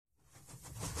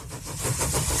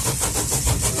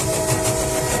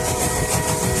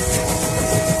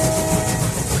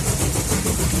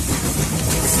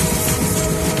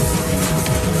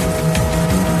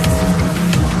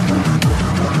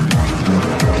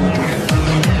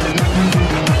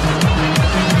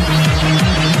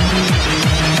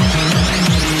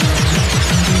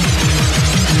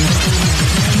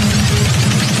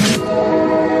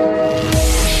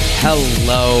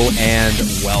And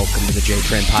welcome to the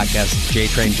J-Train Podcast.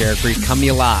 J-Train, Jared Freed, coming to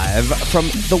you live from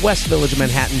the West Village of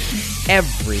Manhattan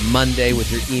every Monday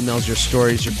with your emails, your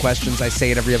stories, your questions. I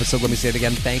say it every episode. Let me say it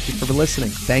again. Thank you for listening.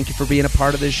 Thank you for being a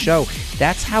part of this show.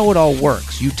 That's how it all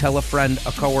works. You tell a friend,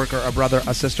 a coworker, a brother,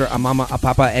 a sister, a mama, a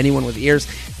papa, anyone with ears.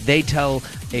 They tell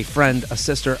a friend, a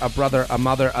sister, a brother, a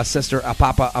mother, a sister, a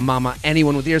papa, a mama,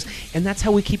 anyone with ears. And that's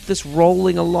how we keep this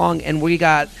rolling along. And we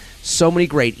got so many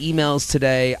great emails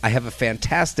today. I have a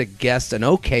fantastic guest, an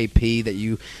OKP that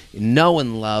you know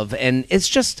and love, and it's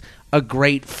just a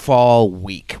great fall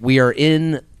week. We are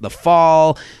in the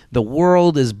fall. The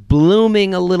world is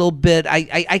blooming a little bit.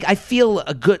 I feel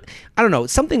a good, I don't know,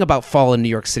 something about fall in New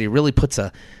York City really puts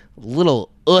a little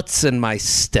utz in my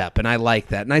step, and I like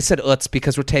that. And I said utz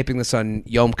because we're taping this on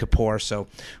Yom Kippur, so,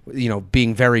 you know,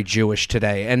 being very Jewish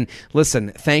today. And listen,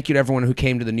 thank you to everyone who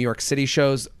came to the New York City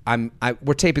shows.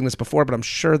 We're taping this before, but I'm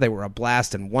sure they were a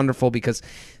blast and wonderful because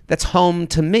that's home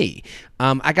to me.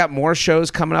 I got more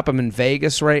shows coming up. I'm in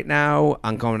Vegas right now.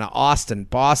 I'm going to Austin,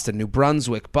 Boston, New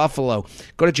Brunswick, Buffalo.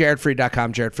 Go to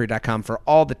jaredfreed.com, jaredfreed.com for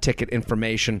all the ticket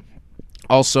information.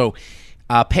 Also,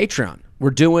 Patreon.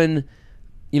 We're doing...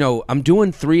 You know, I'm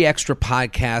doing 3 extra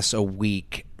podcasts a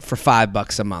week for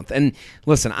 $5 a month. And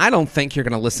listen, I don't think you're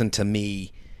going to listen to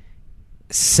me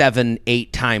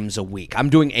 7-8 times a week. I'm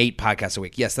doing 8 podcasts a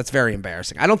week. Yes, that's very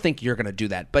embarrassing. I don't think you're going to do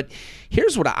that. But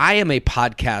here's what I am: a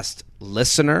podcast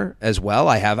listener as well.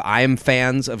 I am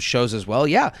fans of shows as well.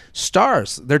 Yeah,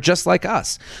 stars. They're just like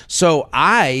us. So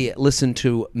I listen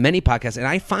to many podcasts, and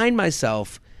I find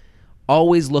myself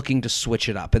always looking to switch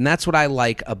it up. And that's what I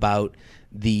like about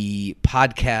the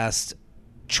podcast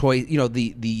choice, you know,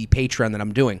 the Patreon that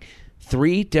I'm doing.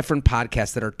 3 different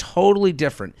podcasts that are totally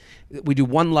different. We do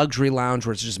one luxury lounge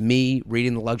where it's just me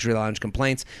reading the luxury lounge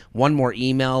complaints. One more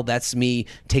email, that's me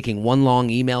taking one long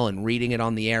email and reading it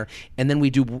on the air. And then we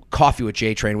do Coffee with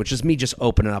J-Train, which is me just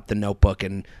opening up the notebook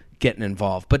and getting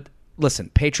involved. But listen,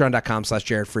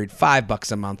 patreon.com/JaredFreed,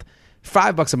 $5 a month.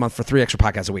 $5 a month for 3 extra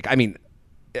podcasts a week. I mean,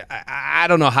 I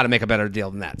don't know how to make a better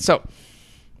deal than that. So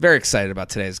very excited about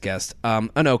today's guest. An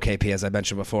OKP, as I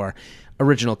mentioned before,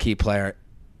 original key player.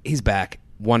 He's back.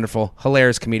 Wonderful.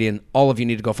 Hilarious comedian. All of you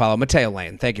need to go follow Mateo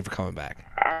Lane. Thank you for coming back.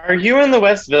 Are you in the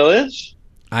West Village?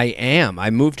 I am.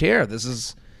 I moved here. This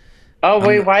is... Oh,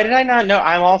 wait, why did I not know?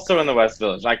 I'm also in the West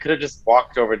Village. I could have just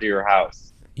walked over to your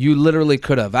house. You literally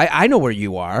could have. I know where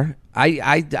you are.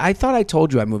 I thought I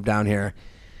told you I moved down here.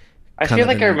 I feel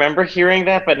like I remember hearing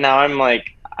that, but now I'm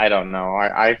like, I don't know.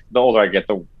 The older I get,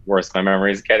 the worse my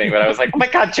memory is getting. But I was like, oh my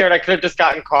God, Jared, I could have just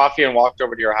gotten coffee and walked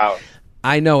over to your house.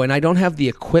 I know, and I don't have the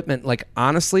equipment. Like,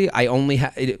 honestly, I only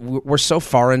have... We're so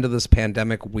far into this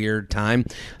pandemic weird time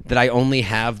that I only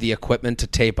have the equipment to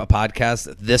tape a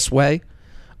podcast this way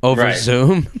over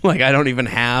Zoom. Like, I don't even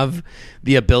have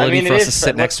the ability for us to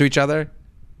sit next to each other.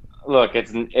 Look,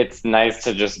 it's nice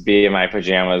to just be in my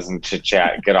pajamas and chit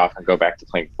chat, get off and go back to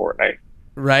playing Fortnite.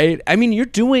 Right? I mean, you're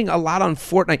doing a lot on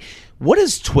Fortnite. What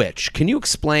is Twitch? Can you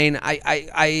explain?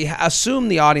 I assume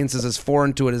the audience is as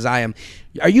foreign to it as I am.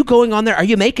 Are you going on there? Are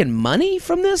you making money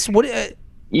from this?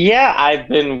 Yeah, I've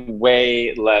been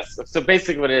way less. So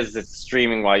basically what it is, it's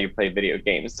streaming while you play video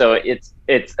games. So it's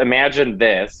imagine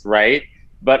this, right?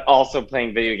 But also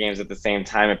playing video games at the same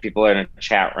time, and people are in a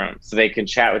chat room. So they can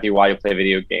chat with you while you play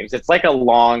video games. It's like a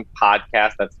long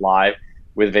podcast that's live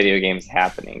with video games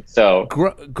happening. So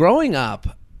growing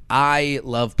up, I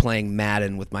loved playing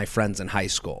Madden with my friends in high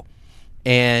school.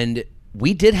 And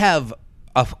we did have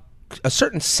a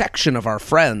certain section of our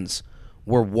friends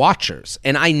were watchers,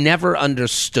 and I never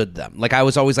understood them. Like, I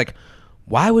was always like,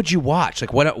 why would you watch?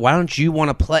 Like, why don't you want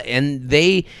to play? And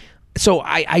so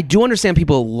I do understand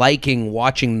people liking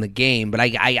watching the game, but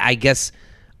I guess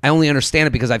I only understand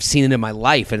it because I've seen it in my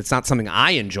life, and it's not something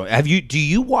I enjoy. Do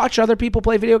you watch other people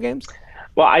play video games?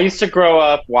 Well, I used to grow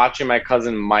up watching my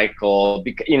cousin Michael.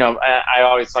 Because, you know, I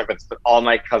always talk about this, but all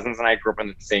my cousins and I grew up in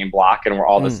the same block, and we're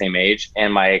all the same age.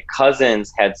 And my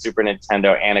cousins had Super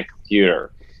Nintendo and a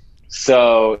computer,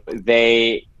 so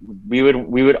we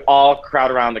would all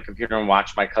crowd around the computer and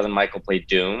watch my cousin Michael play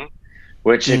Doom.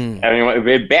 Which, I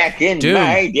mean, back in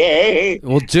my day.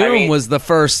 Well, Doom was the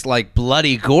first, like,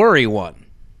 bloody, gory one.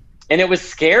 And it was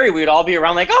scary. We'd all be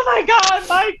around like, oh, my God,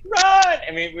 Mike, run!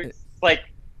 I mean, it's like,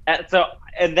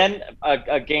 and then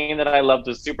a game that I loved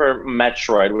was Super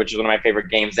Metroid, which is one of my favorite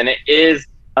games. And it is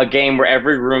a game where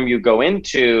every room you go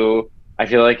into, I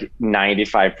feel like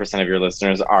 95% of your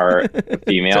listeners are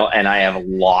female, and I have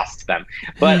lost them.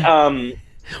 But,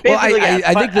 well,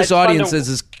 I think this audience is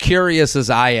as curious as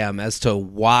I am as to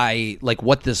why, like,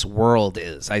 what this world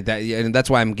is. And that's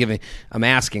why I'm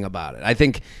asking about it. I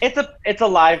think it's a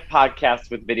live podcast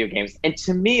with video games, and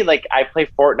to me, like, I play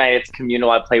Fortnite. It's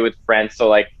communal. I play with friends, so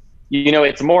like,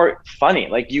 it's more funny.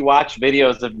 Like, you watch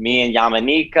videos of me and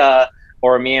Yamanika,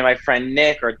 or me and my friend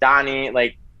Nick or Donnie.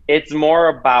 Like, it's more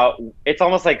about. It's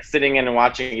almost like sitting in and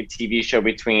watching a TV show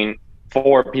between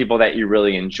four people that you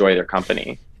really enjoy their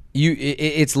company.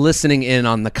 It's listening in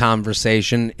on the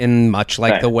conversation, in much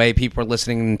like Right. the way people are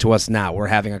listening to us now. We're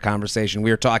having a conversation. We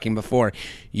were talking before.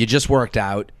 You just worked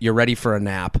out. You're ready for a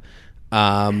nap.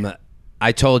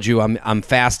 I told you I'm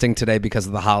fasting today because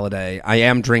of the holiday. I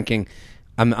am drinking.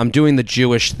 I'm doing the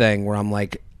Jewish thing where I'm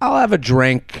like, I'll have a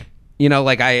drink.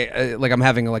 Like I'm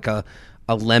having like a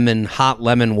hot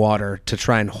lemon water to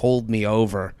try and hold me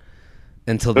over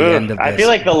until the end of this. I feel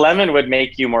like the lemon would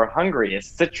make you more hungry. It's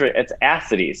citric. It's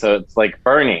acidy, so it's like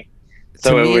burning.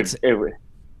 So To me, it would.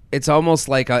 it's almost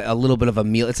like a little bit of a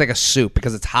meal. It's like a soup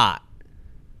because it's hot.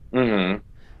 Mm-hmm.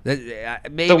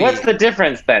 Maybe. So what's the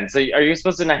difference then? So are you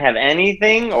supposed to not have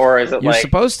anything, or is it You're like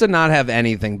supposed to not have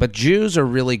anything, but Jews are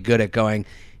really good at going,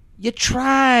 you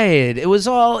tried. It was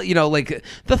all, like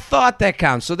the thought that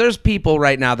counts. So there's people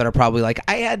right now that are probably like,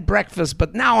 I had breakfast,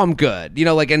 but now I'm good.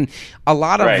 And a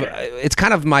lot of, Right. it's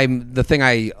kind of the thing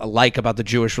I like about the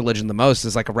Jewish religion the most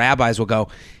is like rabbis will go,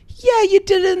 yeah, you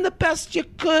did it in the best you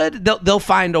could. They'll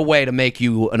find a way to make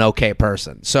you an okay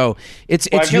person. So it's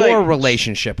I feel your like-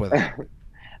 relationship with it.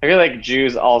 I feel like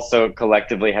Jews also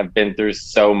collectively have been through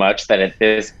so much that at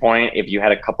this point, if you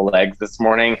had a couple eggs this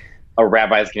morning, a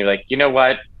rabbi's gonna be like, you know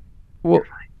what? We'll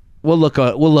look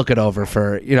it over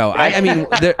for I mean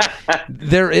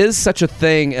there is such a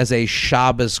thing as a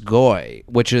Shabbos goy,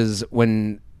 which is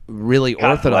when really God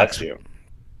Orthodox. bless you.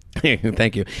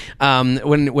 Thank you.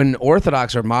 When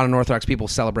Orthodox or modern Orthodox people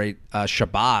celebrate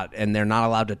Shabbat and they're not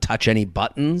allowed to touch any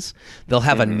buttons, they'll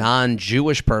have a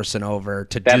non-Jewish person over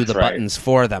to do That's the right. buttons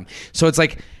for them. So it's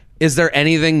like, is there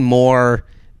anything more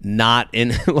not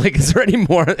in like? Is there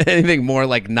anything more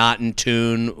like not in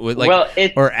tune with like, Well,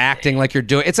 or acting like you're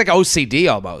doing? It's like OCD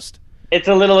almost. It's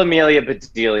a little Amelia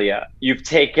Bedelia. You've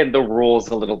taken the rules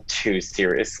a little too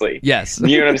seriously. Yes.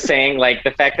 You know what I'm saying? Like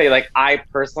the fact that like I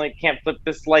personally can't flip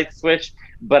this light switch,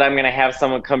 but I'm gonna have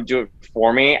someone come do it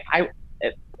for me.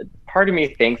 Part of me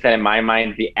thinks that in my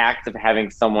mind, the act of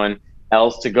having someone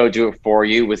else to go do it for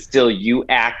you was still you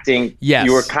acting. Yes.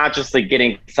 You were consciously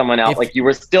getting someone else. Like you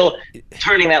were still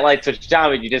turning that light switch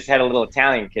down, but you just had a little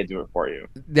Italian kid do it for you.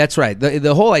 That's right.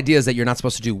 The whole idea is that you're not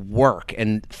supposed to do work,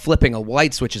 and flipping a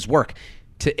light switch is work.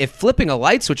 If flipping a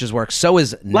light switch is work, so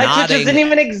is Light nodding. switches didn't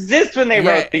even exist when they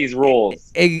wrote these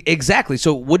rules. Exactly.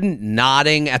 So wouldn't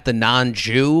nodding at the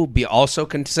non-Jew be also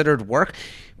considered work?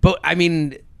 But I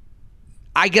mean,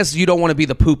 I guess you don't want to be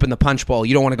the poop in the punch bowl.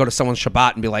 You don't want to go to someone's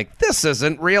Shabbat and be like, this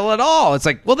isn't real at all. It's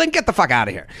like, well, then get the fuck out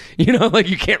of here. Like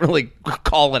you can't really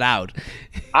call it out.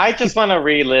 I just want to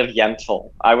relive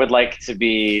Yentl. I would like to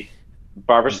be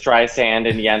Barbara Streisand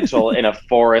and Yentl in a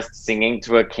forest singing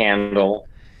to a candle.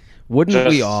 Wouldn't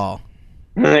we Just- all?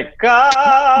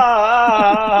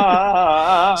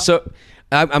 God. So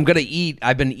I'm going to eat.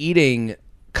 I've been eating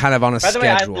kind of on a By the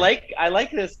schedule. way, I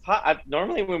like this.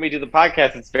 Normally, when we do the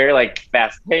podcast, it's very like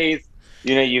fast paced.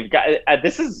 You've got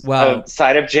this is Well- a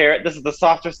side of Jarrett. This is the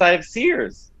softer side of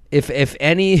Sears. If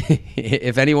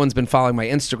anyone's been following my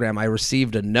Instagram, I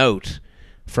received a note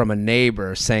from a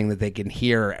neighbor saying that they can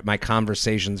hear my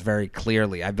conversations very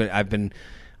clearly.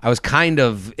 I was kind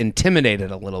of intimidated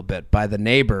a little bit by the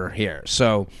neighbor here,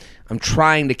 so I'm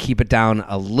trying to keep it down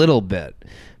a little bit.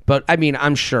 But I mean,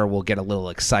 I'm sure we'll get a little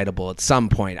excitable at some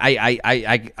point.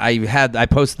 I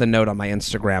posted the note on my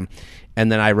Instagram,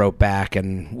 and then I wrote back,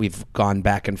 and we've gone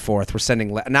back and forth. We're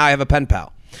sending now. I have a pen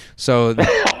pal, so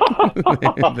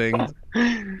things.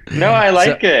 No, I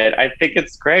like it. I think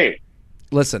it's great.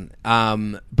 Listen,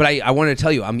 but I wanted to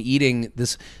tell you, I'm eating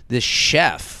this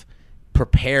chef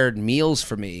prepared meals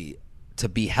for me to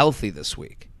be healthy this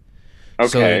week.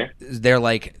 Okay. So they're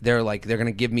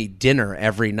gonna give me dinner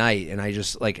every night, and I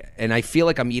just and I feel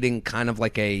like I'm eating kind of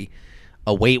like a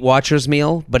Weight Watchers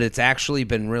meal, but it's actually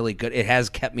been really good. It has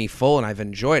kept me full, and I've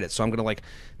enjoyed it. So I'm gonna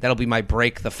that'll be my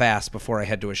break the fast before I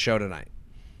head to a show tonight.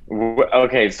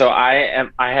 Okay, so I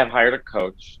have hired a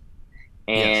coach,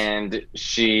 and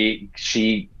she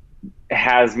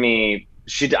has me.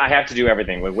 I have to do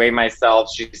everything. Weigh myself.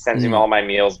 She sends me all my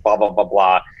meals. Blah blah blah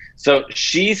blah. So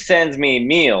she sends me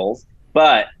meals,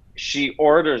 but she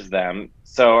orders them.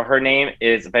 So her name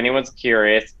is, if anyone's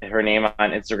curious, her name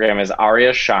on Instagram is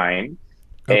Aria Shine.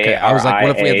 Okay, I was like,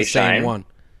 what if we had the Shine. same one?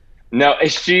 No,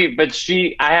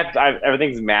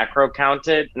 everything's macro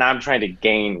counted, and I'm trying to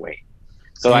gain weight.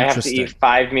 So I have to eat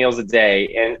 5 meals a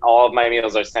day, and all of my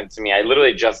meals are sent to me. I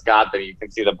literally just got them. You can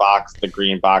see the box, the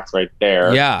green box right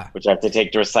there. Yeah. Which I have to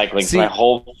take to recycling. So my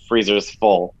whole freezer is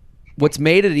full. What's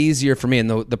made it easier for me, and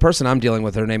the person I'm dealing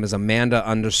with, her name is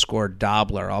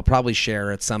Amanda_Dobler. I'll probably share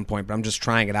her at some point, but I'm just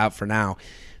trying it out for now.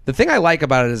 The thing I like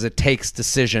about it is it takes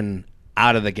decision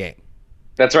out of the game.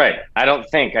 That's right. I don't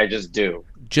think, I just do.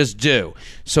 Just do.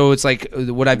 So it's like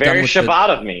what I've done with Shabbat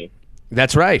of me.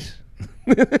 That's right.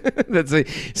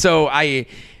 So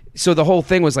the whole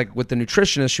thing was like with the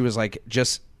nutritionist, she was like,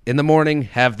 just in the morning,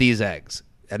 have these eggs,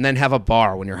 and then have a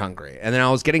bar when you're hungry. And then I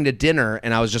was getting to dinner,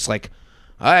 and I was just like,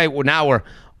 all right, well, now we're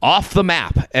off the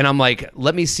map. And I'm like,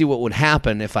 let me see what would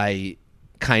happen if I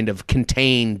kind of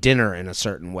contain dinner in a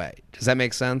certain way. Does that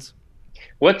make sense?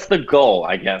 What's the goal,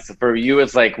 I guess? For you,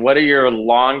 it's like, what are your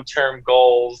long-term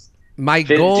goals? My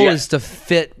goal is to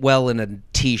fit well in a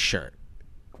T-shirt.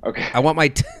 Okay. I want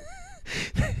my...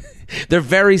 They're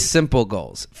very simple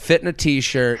goals. Fit in a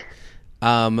T-shirt.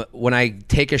 When I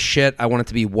take a shit, I want it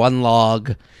to be one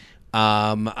log.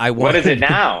 What is it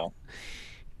now?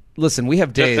 Listen, we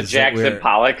have days. Just a Jackson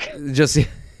Pollock. Just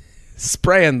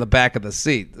spraying the back of the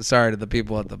seat. Sorry to the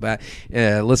people at the back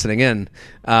listening in.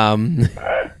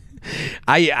 I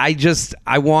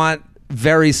want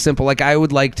very simple. Like I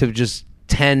would like to just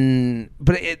 10,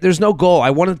 but there's no goal. I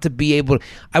want it to be able.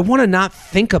 I want to not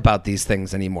think about these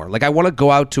things anymore. Like I want to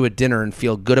go out to a dinner and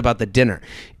feel good about the dinner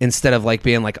instead of like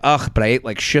being like, ugh, but I ate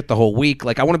like shit the whole week.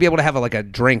 Like I want to be able to have a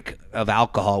drink of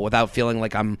alcohol without feeling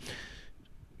like I'm,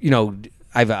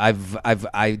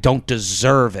 I don't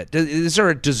deserve it. Is there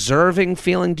a deserving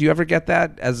feeling? Do you ever get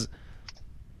that as?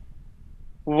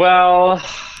 Well,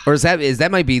 or is that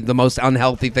might be the most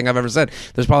unhealthy thing I've ever said.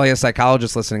 There's probably a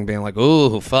psychologist listening being like,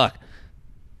 ooh, fuck.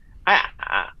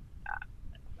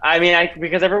 I mean,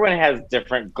 because everyone has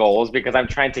different goals. Because I'm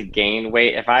trying to gain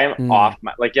weight. If I'm off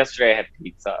like yesterday, I had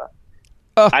pizza.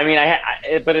 I mean,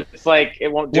 but it's like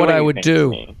it won't do what anything I would do. To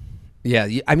me. Yeah,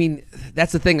 I mean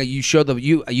that's the thing. You showed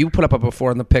you put up a before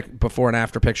and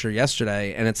after picture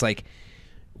yesterday, and it's like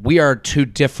we are two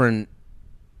different.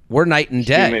 We're night and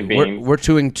day. We're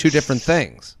doing two different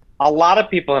things. A lot of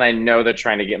people, and I know they're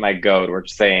trying to get my goat, were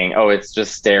saying, "Oh, it's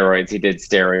just steroids. He did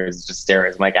steroids. It's just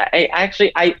steroids." I'm like, I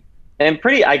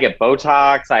get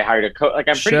Botox. I hired a coach. Like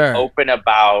I'm pretty open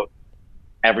about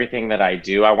everything that I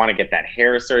do. I want to get that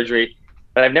hair surgery.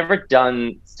 But I've never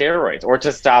done steroids or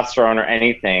testosterone or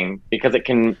anything because it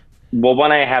can, well,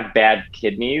 one, I have bad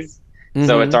kidneys,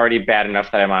 so it's already bad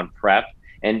enough that I'm on PrEP.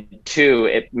 And two,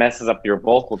 it messes up your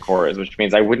vocal cords, which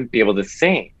means I wouldn't be able to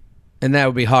sing. And that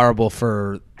would be horrible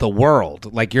for the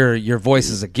world. Like your voice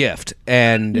is a gift.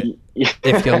 And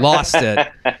if you lost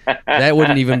it, that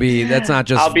wouldn't even be, that's not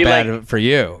just bad for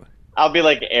you. I'll be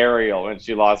like Ariel when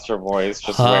she lost her voice,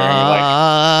 just wearing like.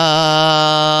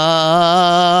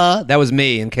 That was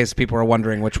me, in case people are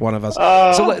wondering which one of us.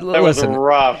 So listen, was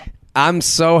rough. I'm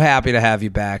so happy to have you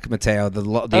back, Matteo.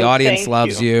 The audience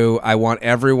loves you. I want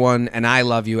everyone, and I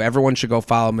love you. Everyone should go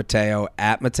follow Matteo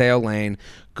at Matteo Lane.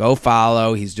 Go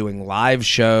follow. He's doing live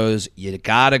shows. You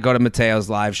got to go to Matteo's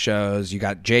live shows. You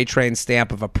got JTrain's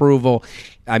stamp of approval.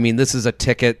 I mean, this is a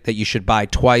ticket that you should buy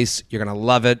twice. You're going to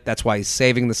love it. That's why he's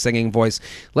saving the singing voice.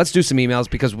 Let's do some emails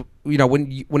because, when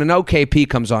an OKP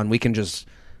comes on, we can just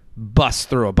bust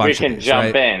through a bunch of these. We can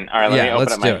jump in. All right, let me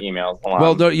open up my emails.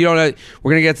 Well, you don't.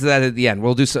 We're going to get to that at the end.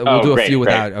 We'll do a few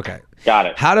without. Okay. Got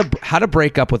it. How to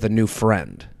break up with a new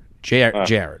friend.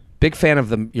 Jared. Big fan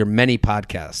of your many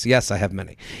podcasts. Yes, I have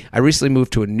many. I recently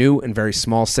moved to a new and very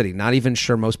small city. Not even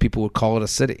sure most people would call it a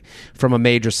city. From a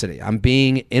major city. I am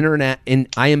being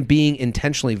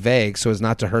intentionally vague so as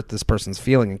not to hurt this person's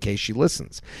feeling in case she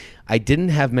listens. I didn't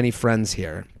have many friends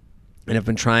here and have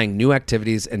been trying new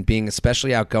activities and being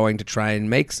especially outgoing to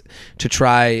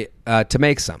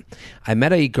make some. I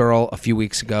met a girl a few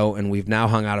weeks ago and we've now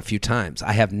hung out a few times.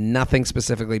 I have nothing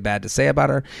specifically bad to say about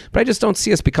her, but I just don't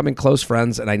see us becoming close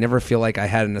friends, and I never feel like I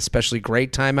had an especially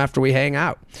great time after we hang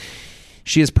out.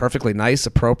 She is perfectly nice,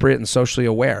 appropriate, and socially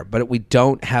aware, but we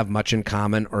don't have much in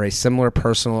common or a similar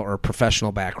personal or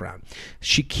professional background.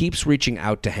 She keeps reaching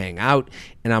out to hang out,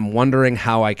 and I'm wondering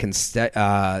how I can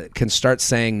start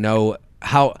saying no.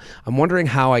 I'm wondering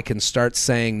how I can start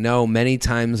saying no many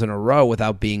times in a row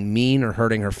without being mean or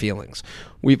hurting her feelings.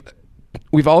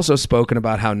 We've also spoken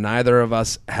about how neither of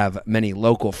us have many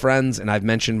local friends, and I've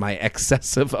mentioned my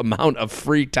excessive amount of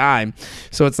free time,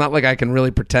 so it's not like I can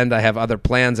really pretend I have other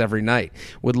plans every night.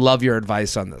 Would love your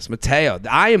advice on this. Matteo,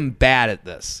 I am bad at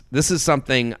this. This is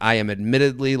something I am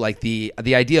admittedly, like the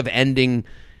idea of ending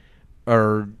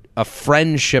or a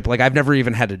friendship. Like, I've never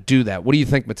even had to do that. What do you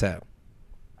think, Mateo?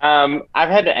 I've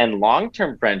had to end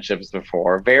long-term friendships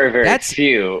before, very, very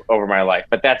few over my life,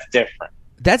 but that's different.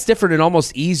 That's different and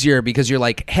almost easier because you're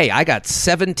like, hey, I got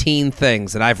 17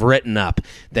 things that I've written up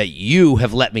that you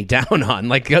have let me down on.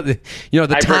 Like, the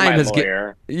time has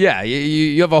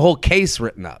you have a whole case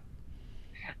written up.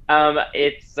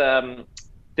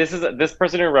 This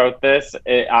person who wrote this,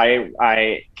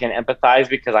 I can empathize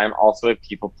because I'm also a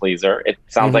people pleaser. It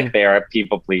sounds like they are a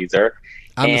people pleaser.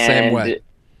 I'm the same way.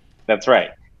 That's right.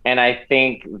 And I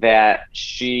think that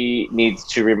she needs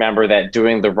to remember that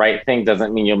doing the right thing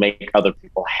doesn't mean you'll make other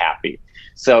people happy.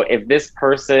 So if this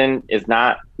person is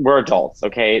not, we're adults,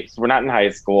 okay? So we're not in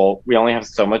high school. We only have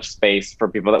so much space for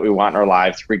people that we want in our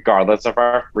lives, regardless of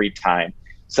our free time.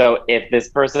 So if this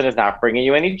person is not bringing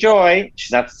you any joy,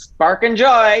 she's not sparking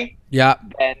joy,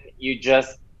 then you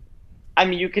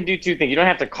you can do two things. You don't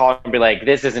have to call and be like,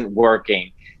 this isn't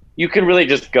working. You can really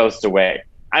just ghost away.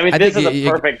 This is a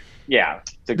perfect,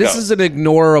 this is an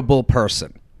ignorable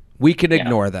person. We can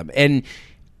ignore them. And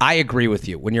I agree with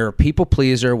you. When you're a people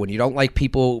pleaser, when you don't like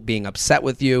people being upset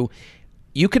with you,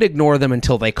 you can ignore them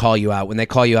until they call you out. When they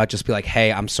call you out, just be like,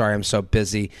 hey, I'm sorry, I'm so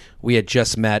busy. We had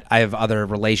just met. I have other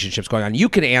relationships going on. You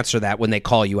can answer that when they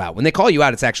call you out. When they call you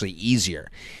out, it's actually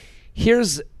easier.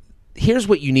 Here's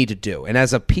what you need to do. And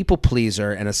as a people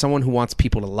pleaser and as someone who wants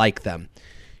people to like them,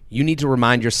 you need to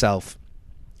remind yourself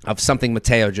of something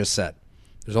Mateo just said.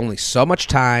 There's only so much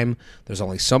time. There's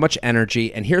only so much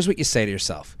energy. And here's what you say to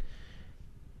yourself.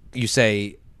 You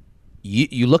say,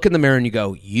 you look in the mirror and you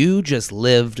go, you just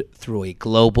lived through a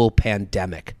global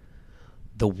pandemic.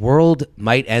 The world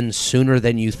might end sooner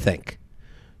than you think.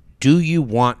 Do you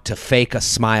want to fake a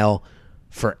smile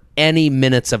for any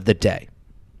minutes of the day?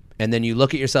 And then you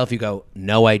look at yourself, you go,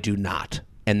 no, I do not.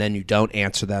 And then you don't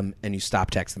answer them and you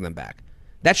stop texting them back.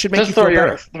 That should make you feel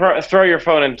better. Throw your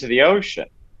phone into the ocean.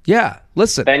 Yeah,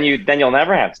 listen. Then you'll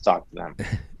never have to talk to them.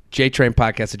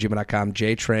 JTrainPodcast@gmail.com.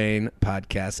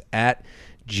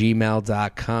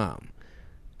 JTrainPodcast@gmail.com.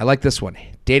 I like this one.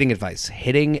 Dating advice.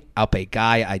 Hitting up a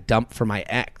guy I dumped for my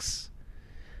ex.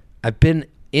 I've been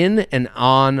in and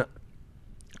out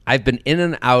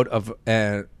of...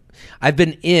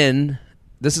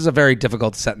 This is a very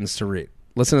difficult sentence to read.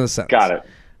 Listen to the sentence. Got it.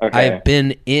 Okay. I've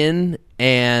been in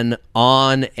an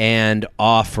on and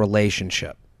off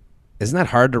relationship. Isn't that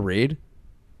hard to read?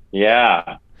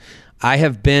 Yeah. I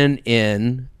have been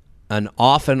in an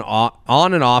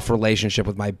on and off relationship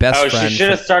with my best friend. Oh, she should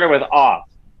have started with off.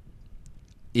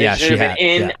 Yeah, she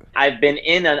had. I've been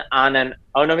in an on and...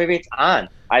 Oh, no, maybe it's on.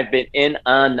 I've been in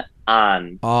an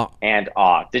on and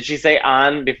off. Did she say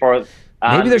on before...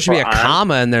 maybe there should be a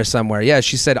comma in there somewhere. Yeah,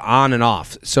 she said on and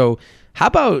off. So how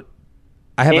about...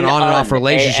 I have an on and off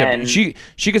relationship.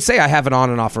 She could say I have an on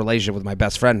and off relationship with my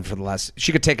best friend for the last...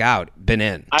 She could take out been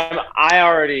in. I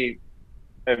already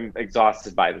am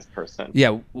exhausted by this person.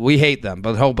 Yeah, we hate them,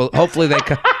 but hopefully they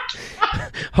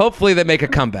hopefully they make a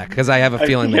comeback because I have a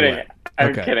feeling they will.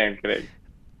 I'm kidding.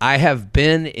 I have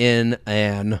been in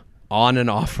an on and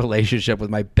off relationship with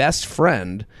my best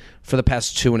friend for the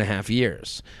past 2.5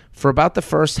 years. For about the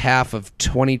first half of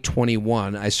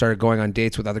 2021, I started going on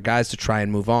dates with other guys to try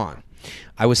and move on.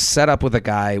 I was set up with a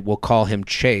guy, we'll call him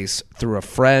Chase, through a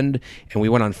friend, and we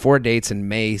went on 4 dates in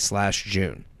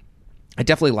May/June. I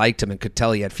definitely liked him and could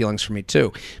tell he had feelings for me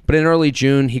too. But in early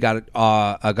June, he got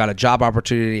a job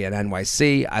opportunity at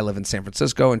NYC. I live in San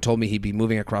Francisco, and told me he'd be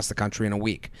moving across the country in a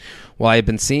week. While I had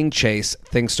been seeing Chase,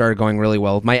 things started going really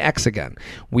well with my ex again.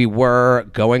 We were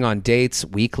going on dates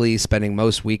weekly, spending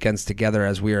most weekends together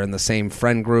as we were in the same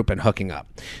friend group and hooking up.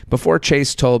 Before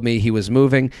Chase told me he was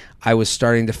moving, I was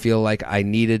starting to feel like I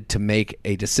needed to make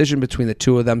a decision between the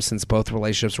two of them since both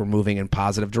relationships were moving in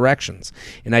positive directions,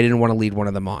 and I didn't want to lead one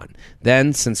of them on.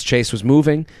 Then, since Chase was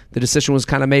moving, the decision was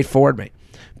kind of made for me.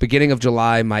 Beginning of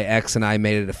July, my ex and I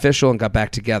made it official and got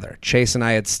back together. Chase and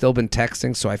I had still been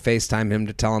texting, so I FaceTimed him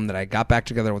to tell him that I got back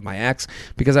together with my ex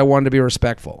because I wanted to be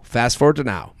respectful. Fast forward to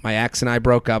now. My ex and I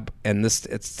broke up, and this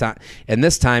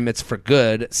time it's for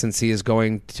good since he is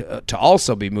going to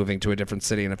also be moving to a different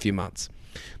city in a few months.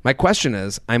 My question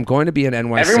is, I'm going to be in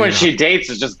NYC. Everyone she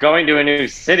dates is just going to a new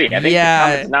city. I think the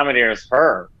common denominator is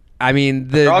her. I mean,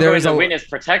 they're all going to the witness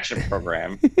protection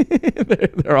program.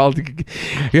 They're all ta-ta,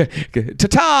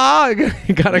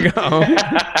 gotta go.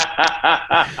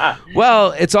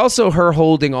 Well, it's also her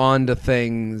holding on to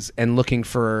things and looking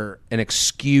for an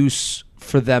excuse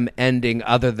for them ending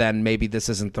other than maybe this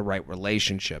isn't the right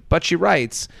relationship. But she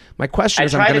writes, my question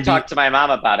is, I tried to talk to my mom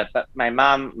about it, but my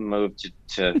mom moved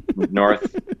to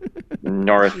North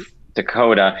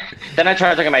Dakota. Then I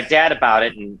tried talking to my dad about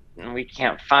it, and we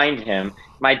can't find him.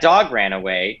 My dog ran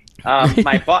away. I'm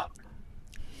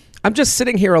just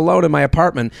sitting here alone in my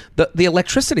apartment. The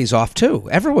electricity's off too.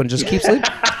 Everyone just keeps leaving.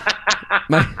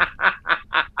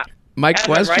 My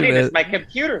question is, my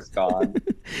computer's gone.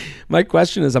 My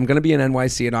question is, I'm going to be in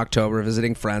NYC in October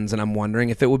visiting friends, and I'm wondering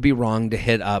if it would be wrong to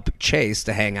hit up Chase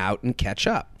to hang out and catch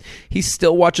up. He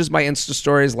still watches my Insta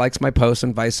stories, likes my posts,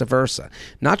 and vice versa.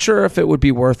 Not sure if it would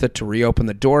be worth it to reopen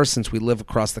the door since we live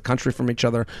across the country from each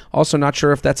other. Also, not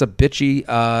sure if that's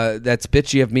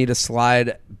bitchy of me to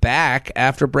slide back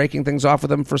after breaking things off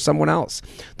with him for someone else.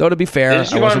 Though to be fair,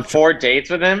 didn't you go on 4 dates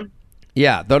with him?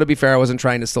 Yeah, though to be fair, I wasn't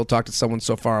trying to still talk to someone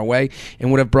so far away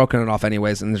and would have broken it off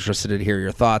anyways. I'm interested to hear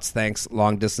your thoughts. Thanks.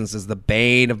 Long distance is the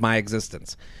bane of my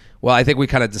existence. Well, I think we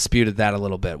kind of disputed that a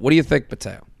little bit. What do you think,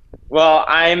 Mateo? Well,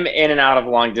 I'm in and out of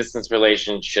long distance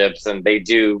relationships, and they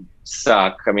do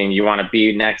suck. I mean, you want to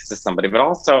be next to somebody, but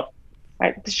also,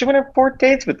 she went on 4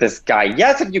 dates with this guy.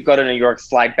 Yes, if you go to New York,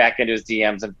 slide back into his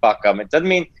DMs and fuck him. It doesn't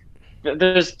mean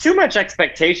there's too much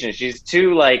expectation. She's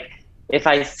too like, if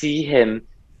I see him,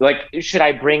 like, should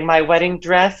I bring my wedding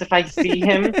dress if I see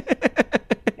him?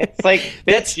 It's like,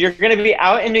 bitch, you're going to be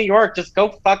out in New York. Just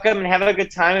go fuck him and have a good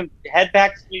time and head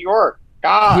back to New York.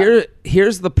 God.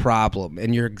 Here's the problem,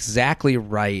 and you're exactly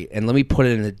right. And let me put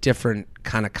it in a different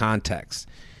kind of context.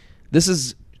 This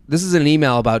is an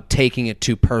email about taking it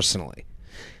too personally.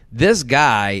 This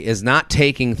guy is not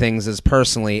taking things as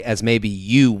personally as maybe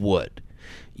you would.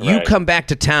 You come back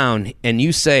to town and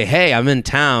you say, hey, I'm in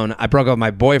town. I broke up with my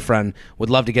boyfriend.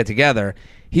 Would love to get together.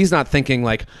 He's not thinking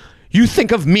like, you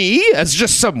think of me as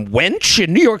just some wench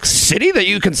in New York City that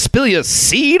you can spill your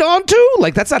seed onto?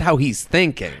 Like, that's not how he's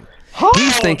thinking.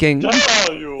 He's thinking...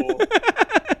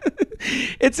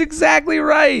 It's exactly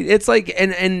right. It's like,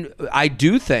 and I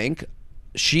do think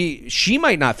she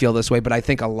might not feel this way, but I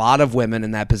think a lot of women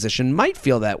in that position might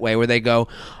feel that way, where they go,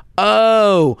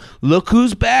 oh, look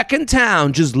who's back in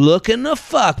town, just looking to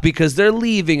fuck because they're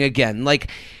leaving again.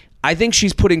 Like, I think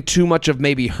she's putting too much of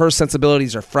maybe her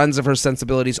sensibilities or friends of her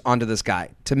sensibilities onto this guy.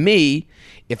 To me,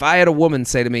 if I had a woman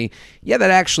say to me, yeah,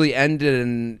 that actually ended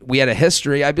and we had a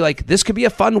history, I'd be like, this could be a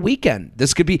fun weekend.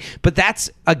 This could be, but that's,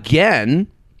 again,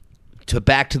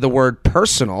 back to the word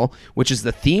personal, which is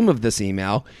the theme of this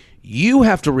email. You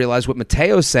have to realize what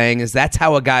Mateo's saying is that's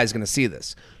how a guy is going to see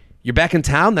this. You're back in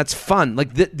town? That's fun.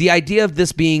 Like the idea of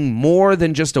this being more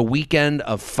than just a weekend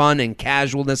of fun and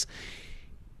casualness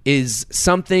is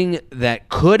something that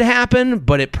could happen,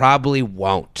 but it probably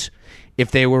won't.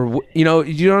 If they were, you know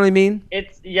what I mean?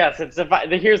 Here's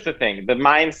the thing. The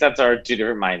mindsets are 2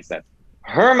 different mindsets.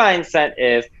 Her mindset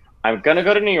is, I'm going to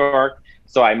go to New York,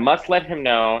 so I must let him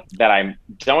know that I'm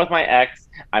done with my ex.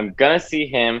 I'm going to see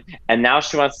him. And now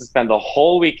she wants to spend the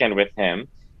whole weekend with him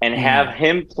and have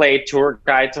him play tour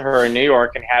guide to her in New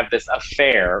York and have this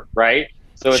affair, right?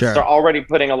 So it's already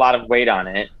putting a lot of weight on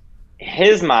it.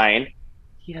 His mind,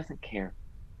 he doesn't care.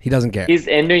 He doesn't care. He's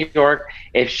in New York.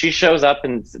 If she shows up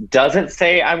and doesn't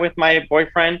say I'm with my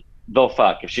boyfriend, they'll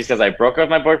fuck. If she says I broke up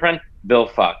with my boyfriend, they'll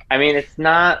fuck. I mean, it's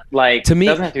not like, it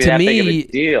doesn't have to be that big of a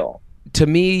deal. To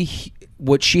me,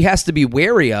 what she has to be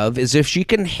wary of is if she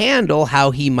can handle how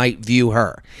he might view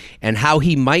her. And how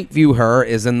he might view her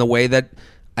is in the way that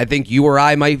I think you or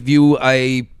I might view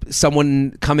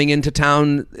someone coming into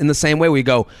town in the same way. We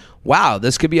go, wow,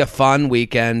 this could be a fun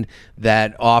weekend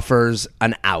that offers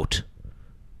an out.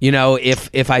 You know,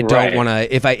 if I don't want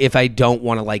to, if I don't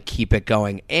want to like keep it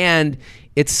going, and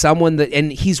it's someone that,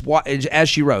 and he's as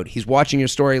she wrote, he's watching your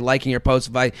story, liking your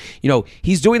posts.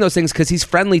 He's doing those things because he's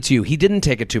friendly to you. He didn't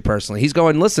take it too personally. He's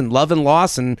going, listen, love and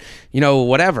loss, and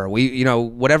whatever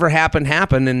whatever happened,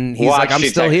 and he's like, I'm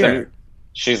still here.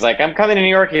 She's like, I'm coming to New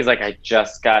York. He's like, I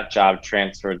just got job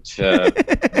transferred to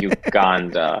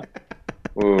Uganda.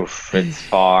 Oof, it's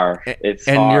far.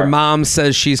 And your mom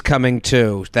says she's coming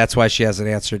too. That's why she hasn't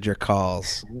answered your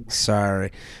calls.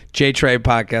 Sorry.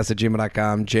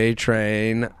 JTrainPodcast@gmail.com.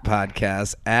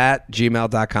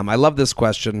 JTrainPodcast@gmail.com. I love this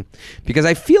question because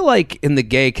I feel like in the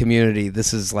gay community,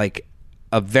 this is like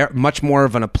a much more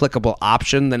of an applicable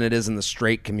option than it is in the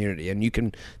straight community. And you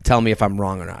can tell me if I'm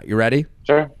wrong or not. You ready?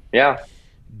 Sure. Yeah.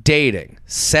 Dating.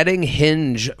 Setting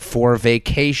Hinge for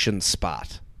vacation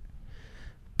spot.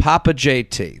 Papa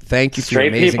JT, thank you for your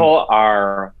amazing... Straight people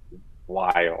are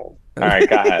wild. All right,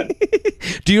 go ahead.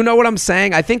 Do you know what I'm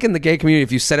saying? I think in the gay community,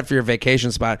 if you set it for your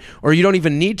vacation spot, or you don't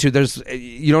even need to,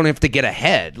 you don't have to get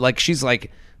ahead. Like, she's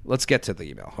like, let's get to the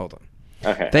email. Hold on.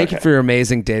 Thank you for your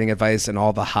amazing dating advice and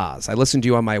all the ha's. I listen to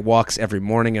you on my walks every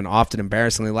morning and often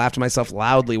embarrassingly laugh to myself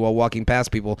loudly while walking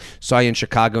past people. Saw you in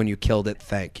Chicago and you killed it.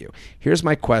 Thank you. Here's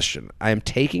my question. I am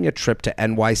taking a trip to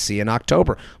NYC in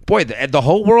October. Boy, the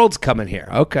whole world's coming here.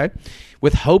 Okay.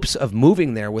 With hopes of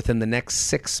moving there within the next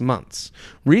 6 months.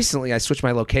 Recently, I switched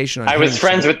my location. I was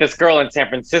friends with this girl in San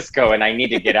Francisco and I need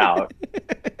to get out.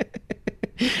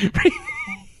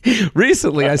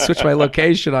 Recently, I switched my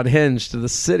location on Hinge to the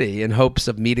city in hopes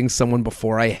of meeting someone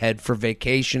before I head for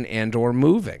vacation and or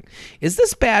moving. Is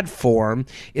this bad form?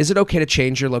 Is it okay to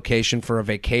change your location for a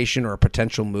vacation or a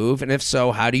potential move? And if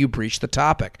so, how do you breach the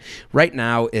topic? Right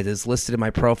now, it is listed in my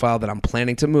profile that I'm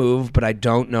planning to move, but I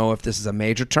don't know if this is a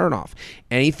major turnoff.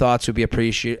 Any thoughts would be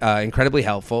incredibly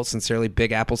helpful. Sincerely,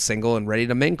 Big Apple single and ready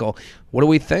to mingle. What do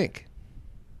we think?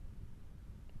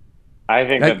 I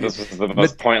think that this was the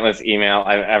most pointless email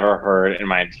I've ever heard in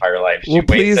my entire life. She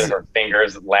wasted her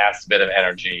finger's last bit of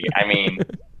energy. I mean,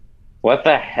 what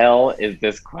the hell is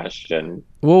this question?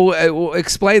 Well,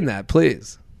 explain that,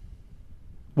 please.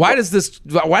 Why does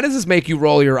this make you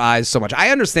roll your eyes so much?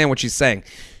 I understand what she's saying.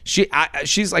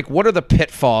 She's like, what are the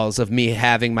pitfalls of me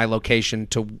having my location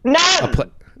to None.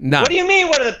 What do you mean?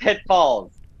 What are the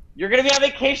pitfalls? You're going to be on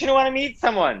vacation and want to meet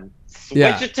someone.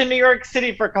 Switch it to New York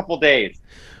City for a couple days.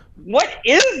 What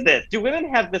is this? Do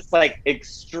women have this like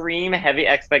extreme heavy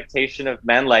expectation of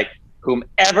men, like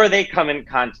whomever they come in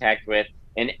contact with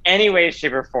in any way,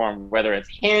 shape, or form, whether it's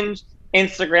Hinge,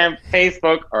 Instagram,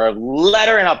 Facebook, or a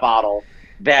letter in a bottle,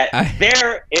 that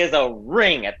there is a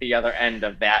ring at the other end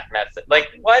of that message? Like,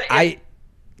 what?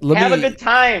 Have a good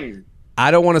time. I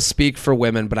don't want to speak for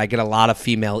women, but I get a lot of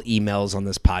female emails on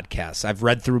this podcast. I've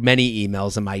read through many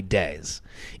emails in my days.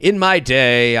 In my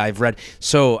day, I've read.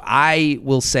 So I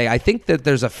will say, I think that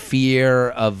there's a fear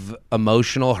of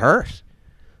emotional hurt.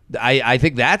 I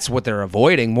think that's what they're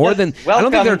avoiding more than. I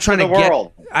don't think they're trying to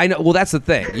get. I know. Well, that's the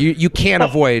thing. You can't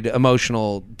avoid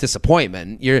emotional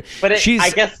disappointment. I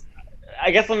guess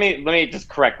let me just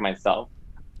correct myself.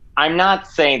 I'm not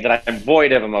saying that I'm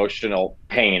void of emotional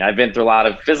pain. I've been through a lot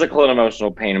of physical and emotional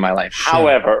pain in my life. Sure.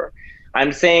 However,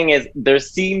 I'm saying is there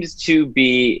seems to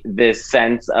be this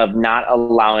sense of not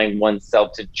allowing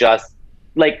oneself to just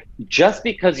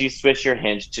because you switch your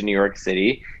Hinge to New York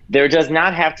City, there does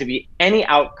not have to be any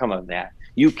outcome of that.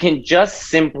 You can just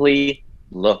simply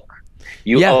look.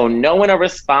 You owe no one a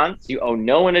response. You owe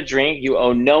no one a drink. You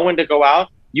owe no one to go out.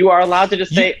 You are allowed to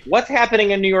just say, what's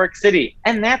happening in New York City?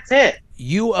 And that's it.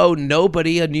 You owe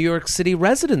nobody a New York City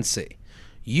residency.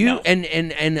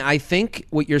 And I think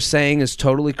what you're saying is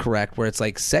totally correct, where it's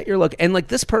like, set your look. And like,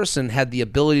 this person had the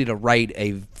ability to write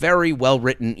a very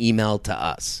well-written email to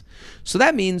us. So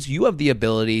that means you have the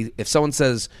ability, if someone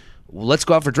says, let's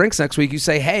go out for drinks next week, you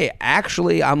say, hey,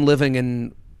 actually, I'm living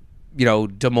in,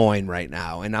 Des Moines right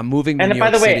now, and I'm moving to New York City.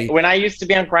 And by the way, when I used to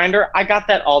be on Grindr, I got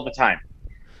that all the time.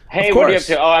 Hey, what are you up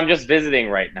to? Oh, I'm just visiting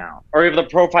right now. Or if the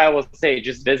profile will say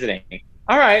just visiting.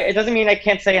 All right, it doesn't mean I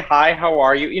can't say hi, how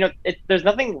are you? There's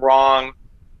nothing wrong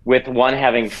with one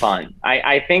having fun.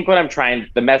 I think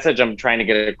the message I'm trying to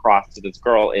get across to this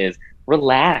girl is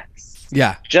relax.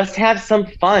 Yeah. Just have some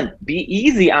fun. Be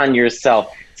easy on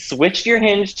yourself. Switch your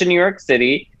Hinge to New York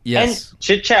City. Yes. And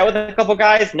chit chat with a couple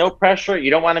guys. No pressure.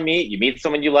 You don't want to meet. You meet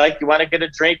someone you like. You want to get a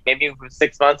drink. Maybe for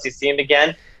 6 months you see him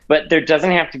again. But there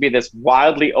doesn't have to be this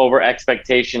wildly over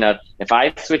expectation of, if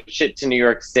I switch it to New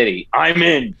York City, I'm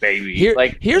in, baby.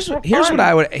 Here's what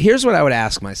I would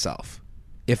ask myself.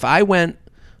 If I went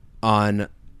on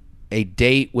a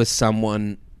date with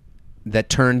someone that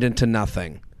turned into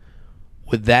nothing,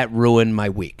 would that ruin my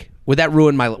week? Would that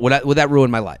ruin my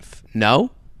life?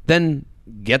 No? Then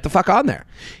get the fuck on there.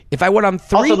 If I went on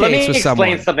 3 dates with someone.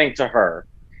 Let me explain something to her.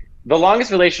 The longest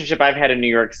relationship I've had in New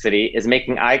York City is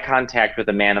making eye contact with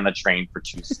a man on the train for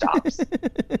 2 stops.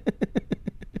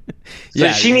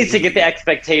 She needs to get the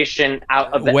expectation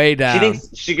out of that. Way down. She thinks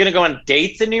she's going to go on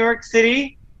dates in New York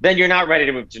City, then you're not ready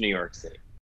to move to New York City.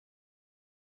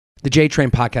 The J Train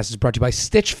podcast is brought to you by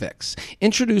Stitch Fix.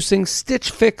 Introducing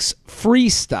Stitch Fix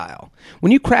Freestyle.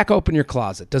 When you crack open your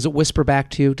closet, does it whisper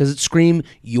back to you? Does it scream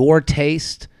your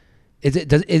taste?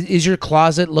 Is your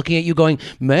closet looking at you going,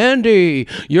 Mandy,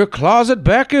 your closet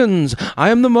beckons. I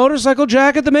am the motorcycle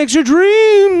jacket that makes your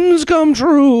dreams come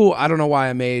true. I don't know why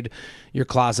I made your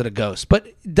closet a ghost. But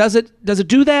does it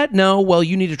do that? No. Well,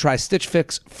 you need to try Stitch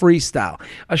Fix Freestyle,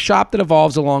 a shop that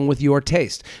evolves along with your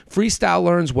taste. Freestyle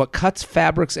learns what cuts,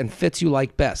 fabrics, and fits you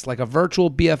like best. Like a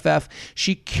virtual BFF,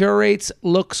 she curates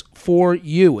looks for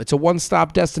you. It's a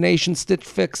one-stop destination. Stitch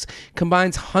Fix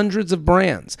combines hundreds of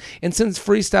brands. And since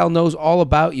Freestyle knows all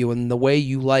about you and the way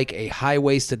you like a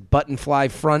high-waisted button-fly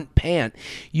front pant,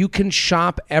 you can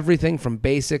shop everything from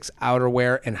basics,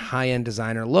 outerwear, and high-end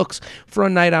designer looks for a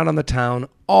night out on the town,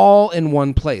 all in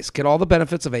one place. Get all the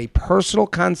benefits of a personal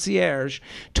concierge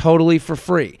totally for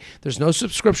free. There's no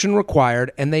subscription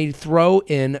required, and they throw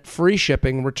in free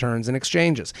shipping, returns, and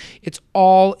exchanges. It's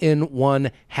all in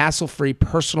one hassle-free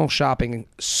personal shopping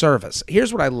service.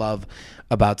 Here's what I love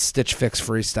about Stitch Fix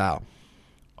Freestyle.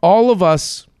 All of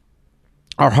us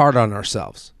are hard on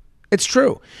ourselves. It's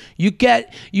true. You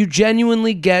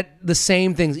genuinely get the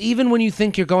same things. Even when you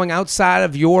think you're going outside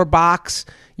of your box,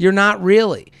 you're not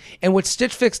really. And what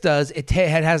Stitch Fix does, it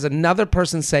has another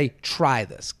person say, try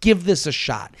this, give this a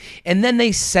shot. And then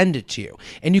they send it to you.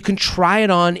 And you can try it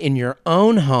on in your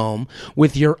own home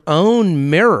with your own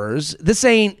mirrors. This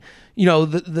ain't,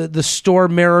 the store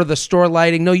mirror, the store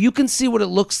lighting. No, you can see what it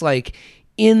looks like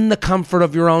in the comfort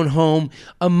of your own home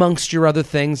amongst your other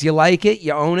things. You like it,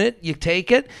 you own it, you take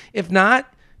it. If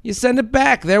not, you send it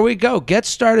back. There we go. Get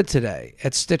started today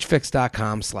at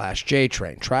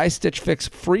stitchfix.com/JTrain. Try Stitch Fix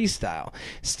Freestyle.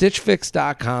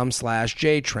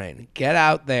 Stitchfix.com/JTrain. Get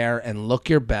out there and look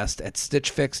your best at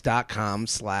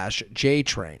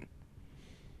stitchfix.com/JTrain.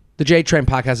 The J-Train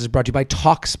podcast is brought to you by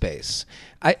Talkspace.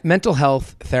 Mental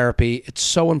health therapy, it's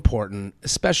so important,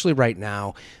 especially right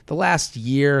now. The last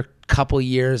couple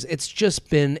years, it's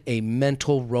just been a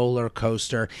mental roller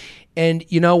coaster. And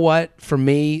you know what? For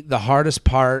me, the hardest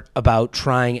part about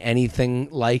trying anything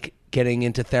like getting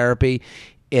into therapy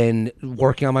and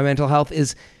working on my mental health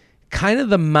is kind of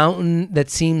the mountain that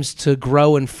seems to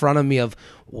grow in front of me of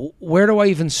where do I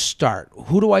even start?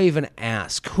 Who do I even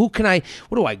ask? What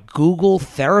do I Google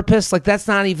therapist? Like, that's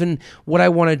not even what I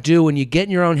want to do. And you get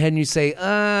in your own head and you say,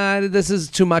 this is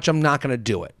too much. I'm not going to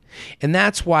do it. And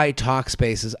that's why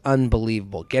Talkspace is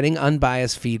unbelievable. Getting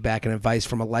unbiased feedback and advice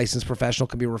from a licensed professional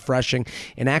can be refreshing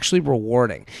and actually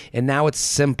rewarding. And now it's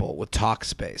simple with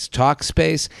Talkspace.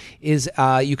 Talkspace is,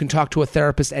 you can talk to a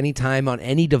therapist anytime on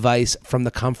any device from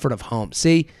the comfort of home.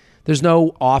 See? There's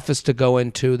no office to go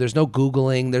into. There's no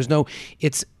Googling.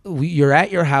 You're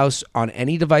at your house on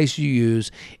any device you use,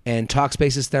 and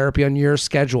Talkspace is therapy on your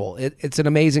schedule. It's an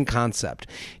amazing concept.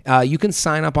 You can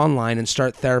sign up online and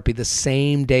start therapy the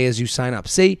same day as you sign up.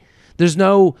 See, there's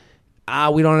no,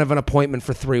 we don't have an appointment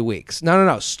for 3 weeks.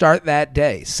 No. Start that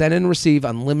day. Send and receive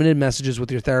unlimited messages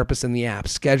with your therapist in the app.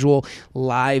 Schedule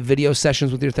live video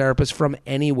sessions with your therapist from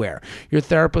anywhere. Your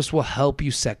therapist will help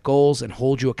you set goals and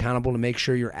hold you accountable to make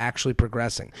sure you're actually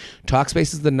progressing.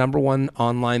 Talkspace is the #1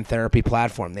 online therapy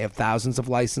platform. They have thousands of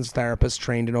licensed therapists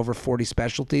trained in over 40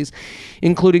 specialties,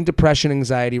 including depression,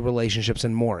 anxiety, relationships,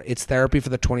 and more. It's therapy for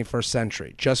the 21st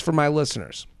century. Just for my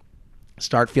listeners.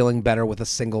 Start feeling better with a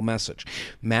single message.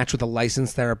 Match with a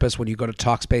licensed therapist when you go to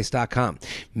Talkspace.com.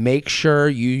 Make sure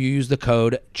you use the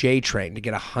code JTRAIN to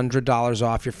get $100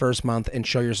 off your first month and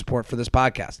show your support for this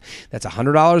podcast. That's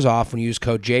 $100 off when you use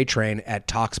code JTRAIN at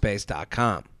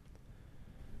Talkspace.com.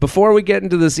 Before we get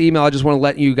into this email, I just want to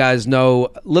let you guys know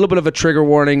a little bit of a trigger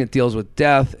warning. It deals with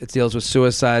death. It deals with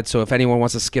suicide. So if anyone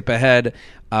wants to skip ahead,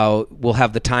 we'll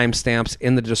have the timestamps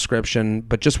in the description.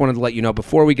 But just wanted to let you know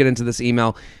before we get into this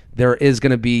email, there is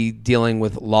going to be dealing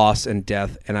with loss and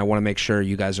death, and I want to make sure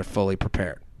you guys are fully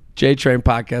prepared.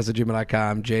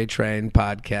 JTrainPodcast@gmail.com,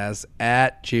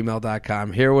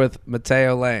 JTrainPodcast@gmail.com. Here with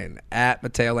Matteo Lane,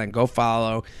 @Matteo Lane. Go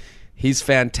follow. He's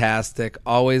fantastic.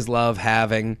 Always love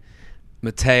having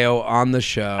Matteo on the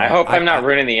show. I hope I'm not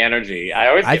ruining the energy. I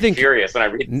always get furious when I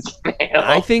read this email.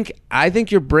 I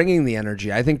think you're bringing the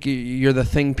energy. I think you're the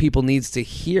thing people needs to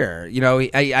hear.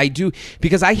 I do,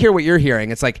 because I hear what you're hearing.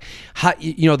 It's like,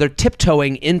 they're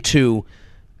tiptoeing into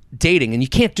dating, and you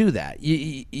can't do that.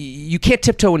 You can't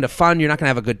tiptoe into fun. You're not going to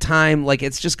have a good time. Like,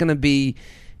 it's just going to be.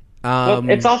 Well,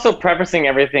 it's also prefacing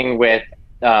everything with,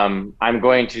 I'm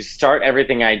going to start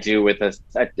everything I do with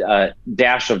a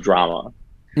dash of drama.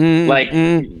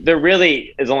 There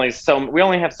really is we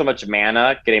only have so much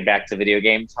mana, getting back to video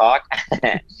game talk.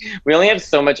 We only have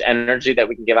so much energy that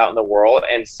we can give out in the world.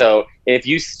 And so if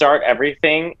you start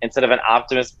everything instead of an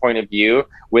optimist point of view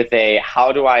with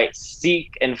how do I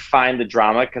seek and find the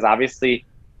drama? Because obviously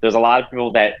there's a lot of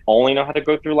people that only know how to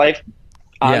go through life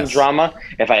on drama.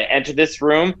 If I enter this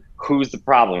room, who's the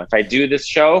problem? If I do this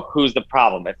show, who's the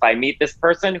problem? If I meet this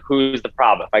person, who's the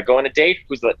problem? If I go on a date,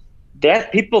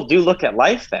 that people do look at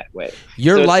life that way.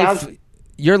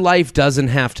 Your life doesn't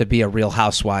have to be a Real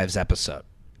Housewives episode,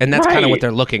 and that's kind of what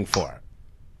they're looking for.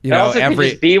 You know, could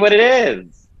just be what it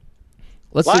is.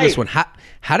 Let's do this one.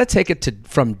 How to take it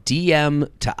from DM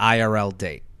to IRL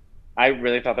date. I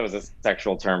really thought that was a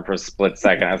sexual term for a split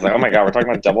second. I was like, oh my God, we're talking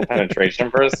about double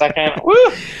penetration for a second.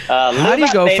 Woo! How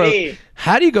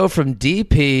do you go from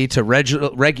DP to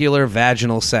regular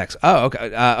vaginal sex? Oh,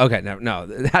 okay. Okay,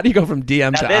 no. How do you go from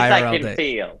DM to IRL date?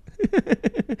 Feel.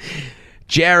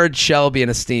 Jared Shelby, an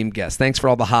esteemed guest. Thanks for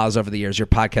all the ha's over the years. Your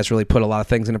podcast really put a lot of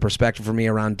things into perspective for me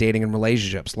around dating and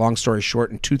relationships. Long story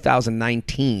short, in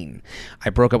 2019, I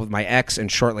broke up with my ex,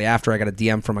 and shortly after, I got a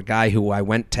DM from a guy who I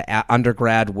went to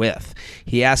undergrad with.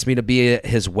 He asked me to be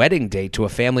his wedding date to a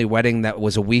family wedding that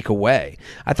was a week away.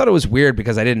 I thought it was weird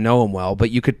because I didn't know him well,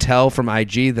 but you could tell from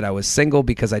IG that I was single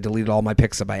because I deleted all my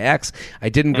pics of my ex. I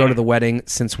didn't go to the wedding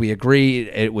since we agreed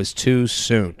it was too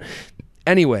soon.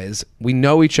 Anyways, we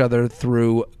know each other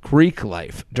through Greek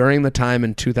life. During the time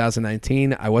in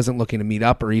 2019, I wasn't looking to meet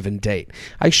up or even date.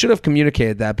 I should have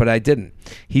communicated that, but I didn't.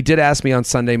 He did ask me on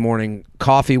Sunday morning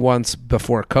coffee once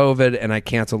before COVID, and I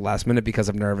canceled last minute because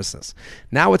of nervousness.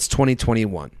 Now it's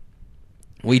 2021.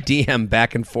 We DM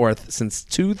back and forth since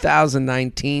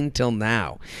 2019 till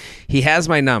now. He has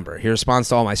my number. He responds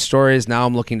to all my stories. Now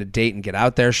I'm looking to date and get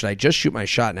out there. Should I just shoot my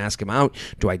shot and ask him out?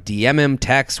 Do I DM him,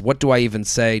 text? What do I even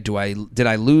say? Did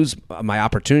I lose my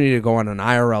opportunity to go on an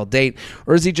IRL date?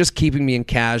 Or is he just keeping me in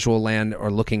casual land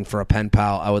or looking for a pen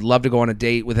pal? I would love to go on a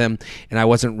date with him, and I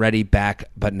wasn't ready back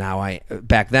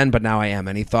then, but now I am.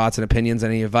 Any thoughts and opinions?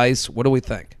 Any advice? What do we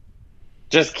think?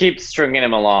 Just keep stringing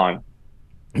him along.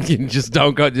 You just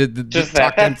don't go just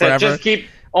talk to him forever. Just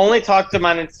only talk to him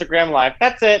on Instagram Live.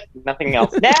 That's it. Nothing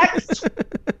else. Next.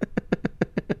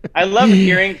 I love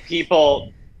hearing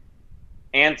people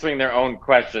answering their own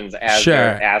questions as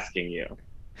they're asking you.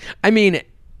 I mean,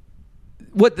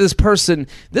 what this person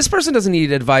doesn't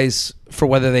need advice for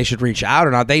whether they should reach out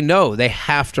or not. They know they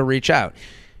have to reach out.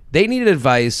 They need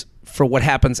advice for what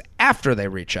happens after they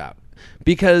reach out.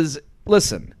 Because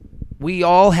listen, we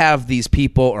all have these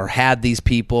people or had these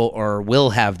people or will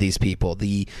have these people.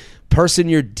 The person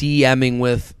you're DMing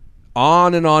with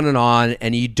on and on and on,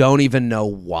 and you don't even know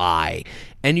why.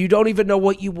 And you don't even know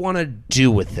what you want to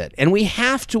do with it. And we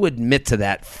have to admit to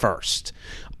that first.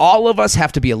 All of us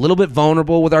have to be a little bit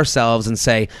vulnerable with ourselves and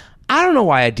say, I don't know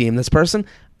why I DM this person.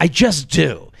 I just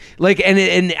do.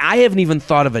 And I haven't even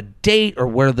thought of a date or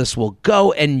where this will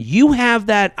go. And you have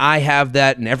that, I have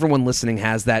that, and everyone listening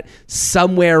has that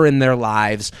somewhere in their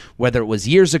lives, whether it was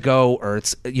years ago or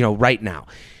it's right now.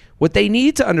 What they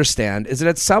need to understand is that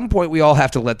at some point we all have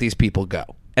to let these people go.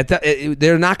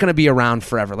 They're not going to be around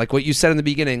forever. Like what you said in the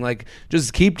beginning, like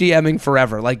just keep DMing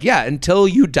forever. Like, yeah, until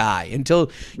you die, until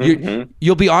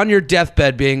you'll be on your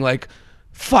deathbed being like,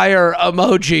 fire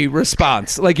emoji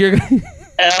response. Like you're...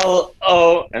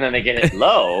 L-O, and then they get it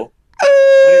low.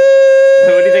 What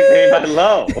do you think they mean by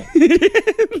low?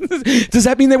 Does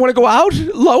that mean they want to go out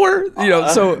lower?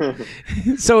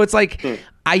 So it's like,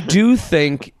 I do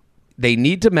think they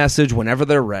need to message whenever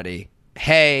they're ready.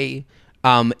 Hey,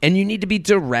 and you need to be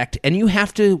direct, and you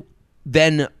have to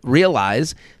then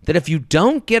realize that if you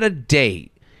don't get a date,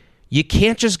 you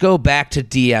can't just go back to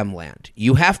DM land.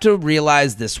 You have to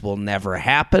realize this will never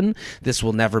happen. This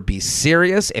will never be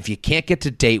serious. If you can't get to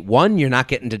date 1, you're not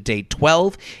getting to date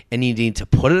 12, and you need to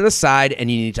put it aside, and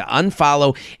you need to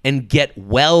unfollow and get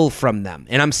well from them.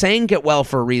 And I'm saying get well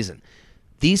for a reason.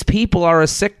 These people are a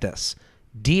sickness.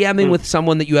 DMing with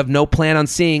someone that you have no plan on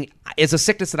seeing is a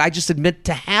sickness that I just admit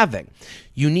to having.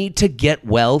 You need to get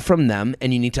well from them,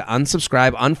 and you need to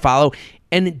unsubscribe, unfollow,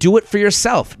 and do it for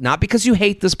yourself. Not because you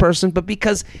hate this person, but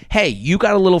because, hey, you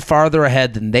got a little farther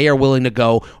ahead than they are willing to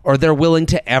go or they're willing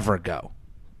to ever go.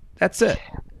 That's it.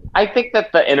 I think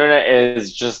that the internet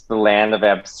is just the land of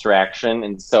abstraction.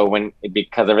 And so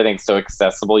because everything's so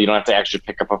accessible, you don't have to actually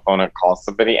pick up a phone and call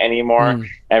somebody anymore.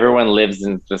 Everyone lives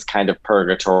in this kind of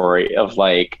purgatory of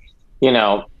like,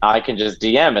 I can just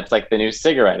DM. It's like the new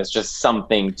cigarette. It's just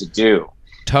something to do.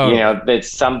 Totally. It's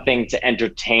something to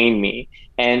entertain me.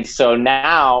 And so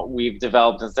now we've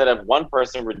developed, instead of one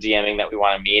person we're DMing that we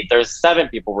want to meet, there's 7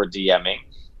 people we're DMing.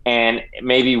 And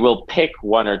maybe we'll pick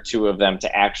 1 or 2 of them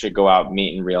to actually go out and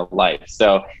meet in real life.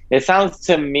 So it sounds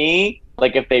to me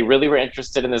like if they really were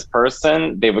interested in this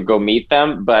person, they would go meet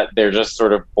them, but they're just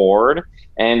sort of bored.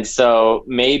 And so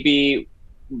maybe,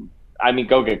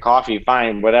 go get coffee,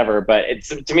 fine, whatever. But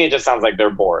to me, it just sounds like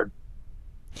they're bored.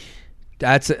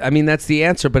 That's the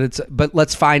answer, but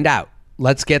let's find out.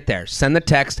 Let's get there. Send the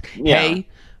text. Yeah. Hey,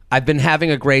 I've been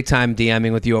having a great time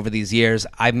DMing with you over these years.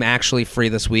 I'm actually free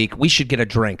this week. We should get a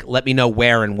drink. Let me know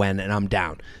where and when, and I'm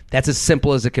down. That's as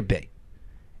simple as it could be.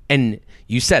 And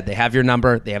you said they have your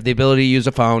number. They have the ability to use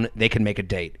a phone. They can make a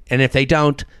date. And if they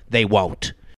don't, they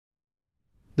won't.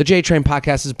 The J Train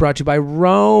podcast is brought to you by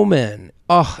Roman.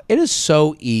 Oh, it is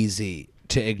so easy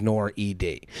to ignore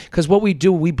ED. Because what we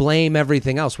do, we blame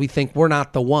everything else. We think we're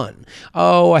not the one.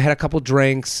 Oh, I had a couple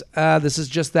drinks. This is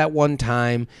just that one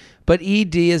time. But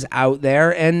ED is out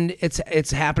there, and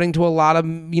it's happening to a lot of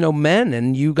men,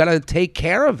 and you got to take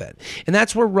care of it. And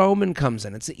that's where Roman comes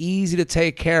in. It's easy to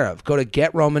take care of. Go to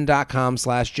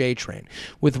GetRoman.com/JTrain.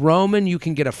 With Roman, you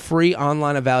can get a free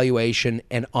online evaluation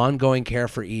and ongoing care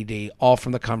for ED, all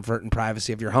from the comfort and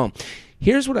privacy of your home.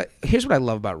 Here's what I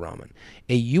love about Roman.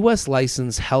 A U.S.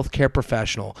 licensed healthcare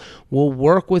professional will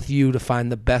work with you to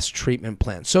find the best treatment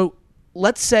plan. So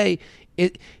let's say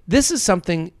this is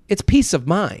something, it's peace of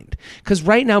mind. Because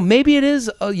right now, maybe it is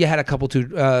you had a couple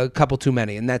too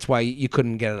many, and that's why you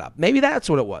couldn't get it up. Maybe that's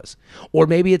what it was. Or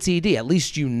maybe it's ED. At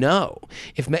least you know.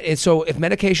 If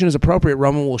medication is appropriate,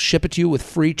 Roman will ship it to you with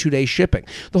free 2-day shipping.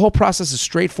 The whole process is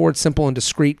straightforward, simple, and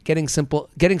discreet. Getting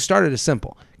started is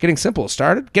simple. Getting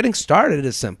started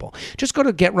is simple. Just go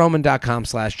to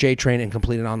GetRoman.com/JTrain and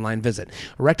complete an online visit.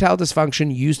 Erectile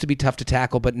dysfunction used to be tough to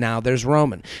tackle, but now there's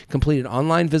Roman. Complete an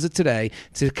online visit today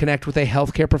to connect with a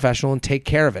healthcare professional and take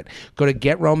care of it. Go to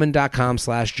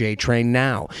GetRoman.com/JTrain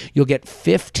now. You'll get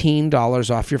 $15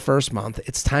 off your first month.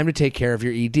 It's time to take care of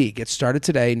your ED. Get started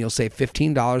today and you'll save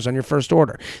 $15 on your first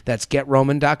order. That's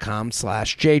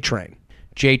GetRoman.com/JTrain.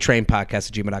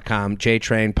 JTrainPodcast@gmail.com,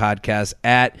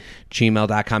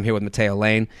 JTrainPodcast@gmail.com. Here with Mateo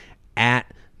Lane,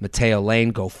 @Mateo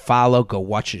Lane. Go follow, go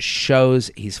watch his shows.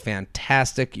 He's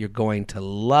fantastic. You're going to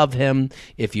love him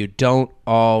if you don't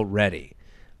already.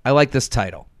 I like this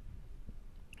title.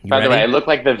 By the way, I look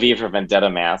like the V for Vendetta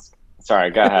mask.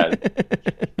 Sorry, go ahead.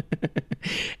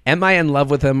 Am I in love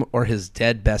with him or his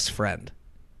dead best friend?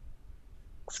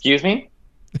 Excuse me?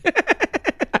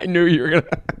 I knew you were going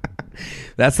to.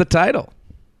 That's the title.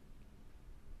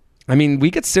 I mean, we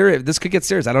get serious. This could get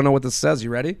serious. I don't know what this says. You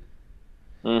ready?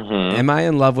 Mm-hmm. Am I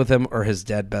in love with him or his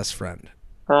dead best friend?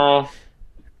 Love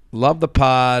the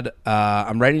pod.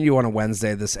 I'm writing you on a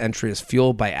Wednesday. This entry is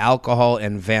fueled by alcohol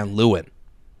and Van Leeuwen.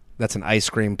 That's an ice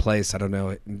cream place. I don't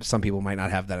know. Some people might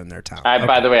not have that in their town.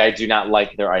 By the way, I do not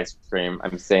like their ice cream.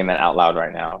 I'm saying that out loud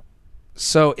right now.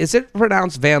 So is it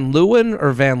pronounced Van Leeuwen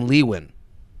or Van Leeuwen?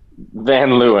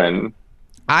 Van Leeuwen.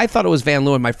 I thought it was Van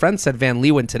Leeuwen. My friend said Van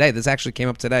Leeuwen today. This actually came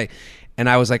up today. And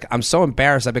I was like, I'm so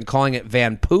embarrassed. I've been calling it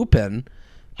Van Poopin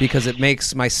because it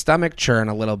makes my stomach churn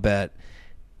a little bit.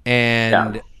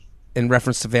 And in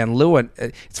reference to Van Leeuwen,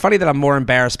 it's funny that I'm more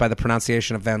embarrassed by the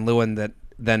pronunciation of Van Leeuwen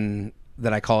than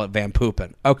that I call it Van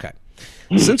Poopin. Okay.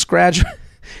 Since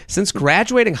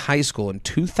graduating high school in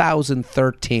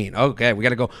 2013. Okay, we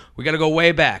got to go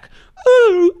way back.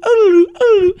 I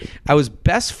was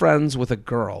best friends with a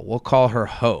girl. We'll call her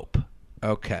Hope.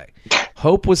 Okay.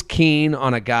 Hope was keen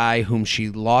on a guy whom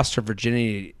she lost her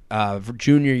virginity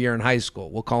junior year in high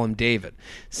school. We'll call him David.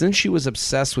 Since she was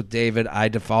obsessed with David, I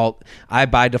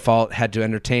by default had to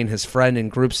entertain his friend in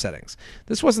group settings.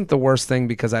 This wasn't the worst thing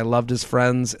because I loved his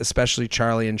friends, especially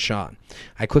Charlie and Sean.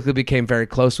 I quickly became very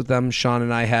close with them. Sean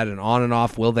and I had an on and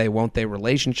off will they won't they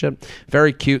relationship.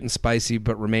 Very cute and spicy,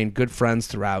 but remained good friends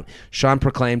throughout. Sean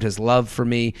proclaimed his love for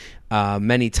me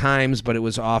many times, but it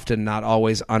was often not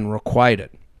always unrequited.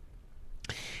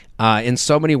 In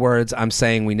so many words, I'm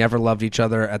saying we never loved each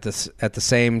other at the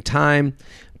same time,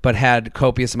 but had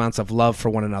copious amounts of love for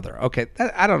one another. Okay,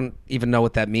 I don't even know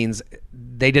what that means.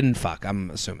 They didn't fuck, I'm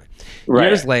assuming. Right.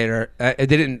 Years later,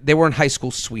 they weren't high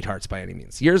school sweethearts by any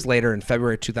means. Years later, in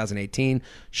February 2018,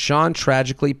 Sean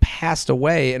tragically passed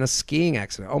away in a skiing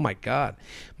accident. Oh my God.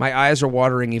 My eyes are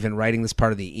watering even writing this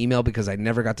part of the email because I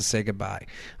never got to say goodbye.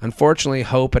 Unfortunately,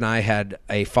 Hope and I had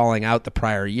a falling out the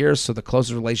prior years, so the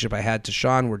closest relationship I had to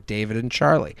Sean were David and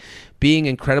Charlie. Being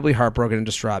incredibly heartbroken and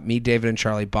distraught, me, David, and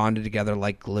Charlie bonded together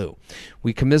like glue.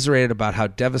 We commiserated about how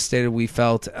devastated we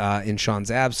felt in Sean's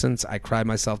absence. I cried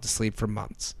myself to sleep for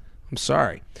months. I'm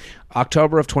sorry.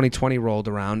 October of 2020 rolled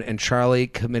around and Charlie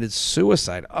committed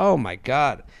suicide. Oh my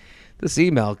God. This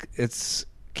email,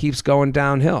 keeps going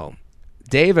downhill.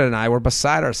 David and I were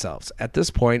beside ourselves. At this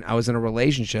point, I was in a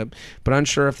relationship, but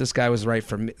unsure if this guy was right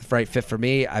fit for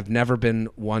me. I've never been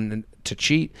one to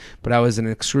cheat, but I was in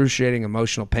excruciating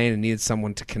emotional pain and needed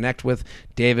someone to connect with.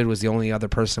 David was the only other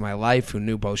person in my life who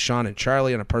knew both Sean and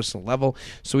Charlie on a personal level,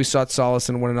 so we sought solace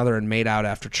in one another and made out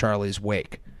after Charlie's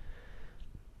wake.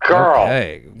 girl.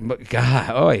 Okay.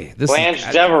 God, oy, Blanche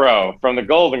Devereaux from the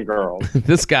Golden Girls.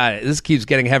 This keeps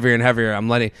getting heavier and heavier.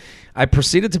 I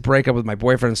proceeded to break up with my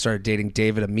boyfriend and started dating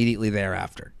David immediately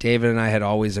thereafter. David and I had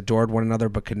always adored one another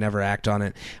but could never act on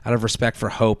it out of respect for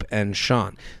Hope and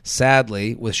Sean.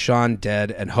 Sadly, with Sean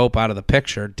dead and Hope out of the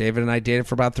picture, David and I dated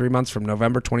for about 3 months from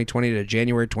November 2020 to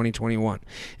January 2021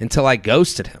 until I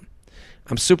ghosted him.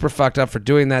 I'm super fucked up for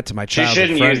doing that to my childhood friend.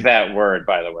 You shouldn't use that word,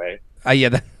 by the way.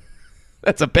 Yeah,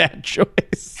 that's a bad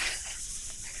choice.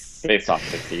 Based off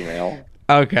this email.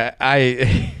 Okay,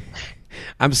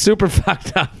 I'm super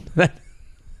fucked up.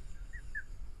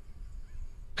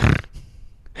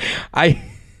 I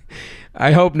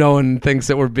hope no one thinks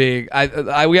that we're being.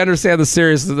 We understand the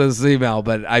seriousness of this email,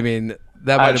 but I mean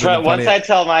that might have been once I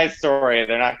tell my story,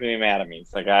 they're not going to be mad at me.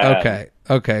 It's like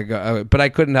okay, go. But I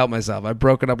couldn't help myself. I've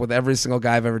broken up with every single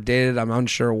guy I've ever dated. I'm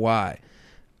unsure why.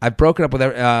 I've broken up with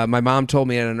my mom told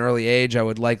me at an early age I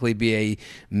would likely be a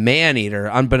man-eater.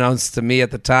 Unbeknownst to me at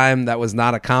the time, that was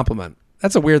not a compliment.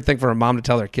 That's a weird thing for a mom to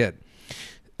tell their kid.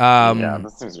 Yeah, there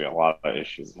seems to be a lot of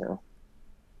issues here.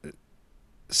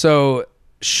 So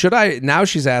now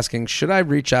she's asking, should I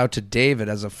reach out to David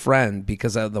as a friend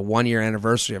because of the 1-year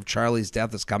anniversary of Charlie's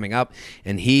death is coming up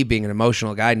and he, being an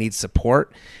emotional guy, needs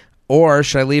support? Or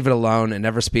should I leave it alone and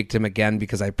never speak to him again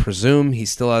because I presume he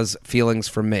still has feelings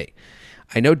for me?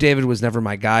 I know David was never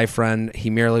my guy friend. He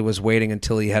merely was waiting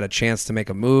until he had a chance to make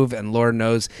a move, and Lord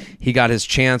knows he got his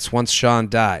chance once Sean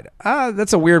died.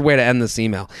 That's a weird way to end this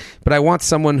email. But I want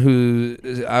someone who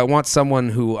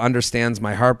understands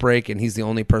my heartbreak, and he's the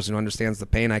only person who understands the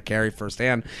pain I carry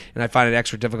firsthand, and I find it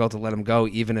extra difficult to let him go,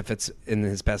 even if it's in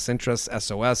his best interests.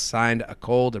 SOS, signed, a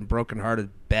cold and broken-hearted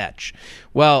bitch.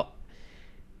 Well,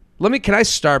 can I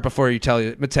start before you tell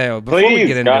you, Mateo? Before we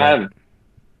get into it.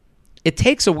 It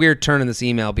takes a weird turn in this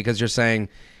email because you're saying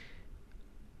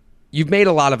you've made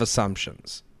a lot of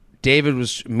assumptions. David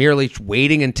was merely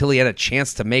waiting until he had a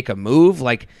chance to make a move.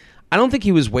 Like, I don't think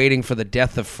he was waiting for the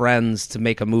death of friends to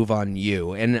make a move on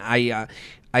you. And I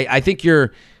think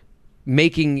you're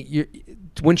making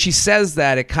when she says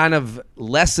that, it kind of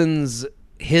lessens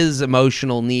his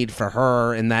emotional need for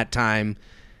her in that time.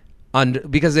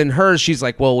 Because in hers, she's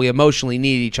like, well, we emotionally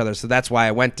need each other, so that's why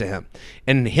I went to him.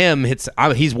 And him,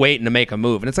 he's waiting to make a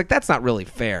move. And it's like, that's not really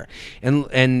fair. And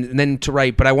then to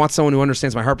write, but I want someone who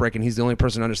understands my heartbreak, and he's the only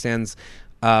person who understands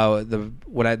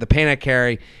the pain I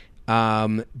carry.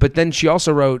 But then she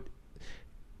also wrote,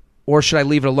 or should I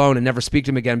leave it alone and never speak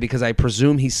to him again because I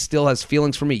presume he still has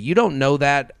feelings for me? You don't know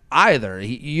that either.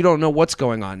 You don't know what's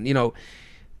going on. You know,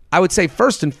 I would say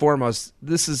first and foremost,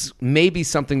 this is maybe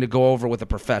something to go over with a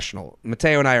professional.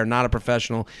 Mateo and I are not a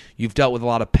professional. You've dealt with a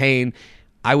lot of pain.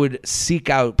 I would seek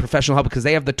out professional help because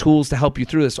they have the tools to help you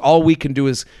through this. All we can do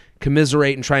is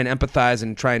commiserate and try and empathize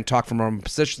and try and talk from our own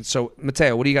position. So,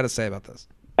 Mateo, what do you got to say about this?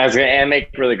 I was going to make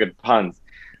really good puns.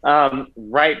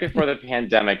 Right before the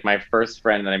pandemic, my first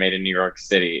friend that I made in New York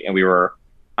City, and we were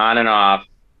on and off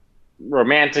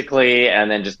romantically and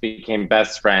then just became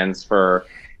best friends for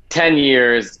 10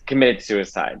 years, committed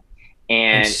suicide.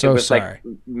 And I'm so it was sorry. Like,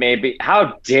 maybe,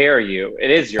 how dare you?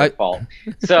 It is your fault.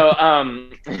 So,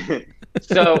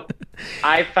 so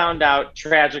I found out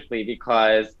tragically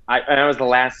because I was the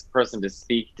last person to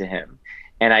speak to him,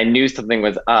 and I knew something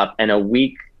was up. And a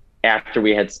week after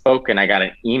we had spoken, I got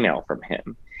an email from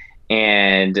him,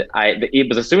 and it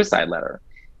was a suicide letter.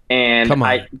 And come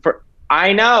on.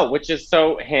 I know, which is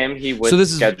so him. He would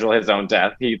schedule his own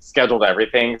death. He scheduled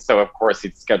everything. So, of course,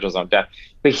 he'd schedule his own death.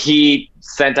 But he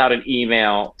sent out an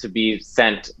email to be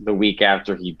sent the week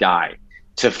after he died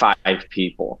to 5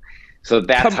 people. So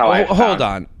that's how I found. Hold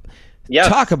on. Yes.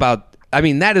 Talk about, I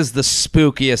mean, that is the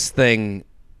spookiest thing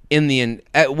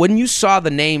when you saw the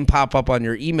name pop up on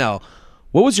your email,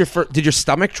 what was did your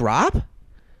stomach drop?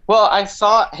 Well, I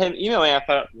saw him emailing. I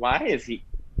thought, why is he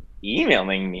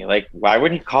emailing me? Like, why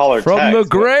would he call or from text? The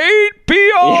great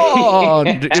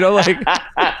beyond? You know, like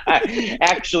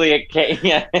actually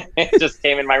it just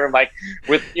came in my room, like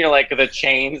with, you know, like the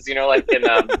chains, you know, like in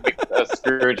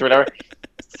Scrooge or whatever.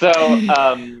 So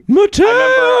Mateo!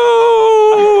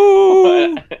 I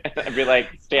remember I'd be like,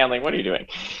 Stanley, what are you doing?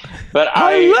 But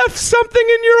I left something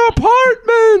in your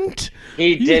apartment.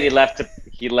 He did. He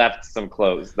left some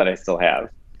clothes that I still have.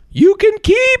 You can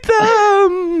keep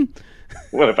them.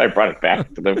 What if I brought it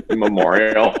back to the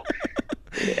memorial?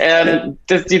 And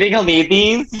do you think he'll need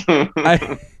these?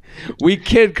 We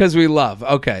kid because we love.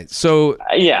 Okay, so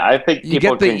yeah, I think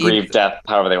people can grieve death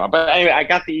however they want. But anyway, I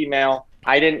got the email.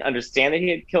 I didn't understand that he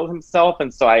had killed himself,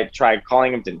 and so I tried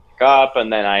calling him, didn't pick up,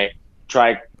 and then I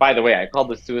tried. By the way, I called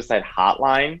the suicide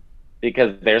hotline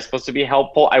because they're supposed to be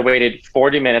helpful. I waited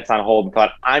 40 minutes on hold and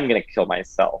thought, I'm going to kill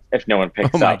myself if no one Oh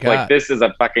picks my up. Like, God. this is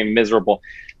a fucking miserable.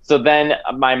 So then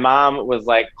my mom was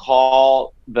like,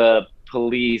 call the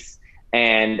police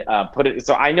and put it.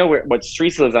 So I know what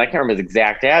street he lives in. I can't remember his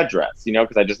exact address,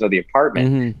 because I just know the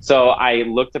apartment. Hmm. So I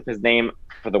looked up his name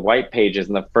for the white pages,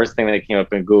 and the first thing that came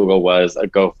up in Google was a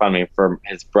GoFundMe for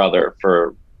his brother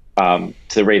for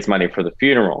to raise money for the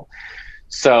funeral.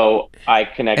 So I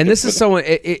connected. And this is so,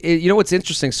 what's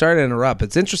interesting? Sorry to interrupt.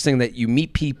 It's interesting that you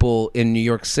meet people in New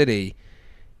York City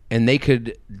and they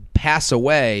could pass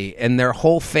away and their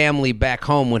whole family back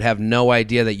home would have no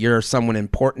idea that you're someone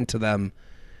important to them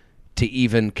to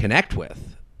even connect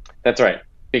with. That's right.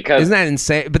 Because isn't that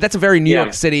insane? But that's a very New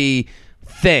York City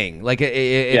thing. Like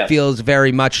it Yes. feels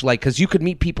very much like, because you could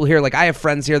meet people here. Like I have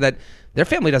friends here that their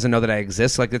family doesn't know that I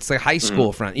exist. Like it's like high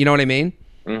school friend. You know what I mean?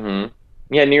 Mm-hmm.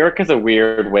 Yeah, New York is a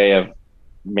weird way of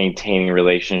maintaining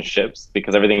relationships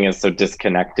because everything is so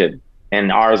disconnected.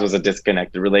 And ours was a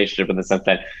disconnected relationship in the sense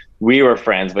that we were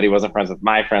friends, but he wasn't friends with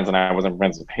my friends and I wasn't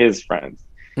friends with his friends.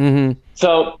 Mm-hmm.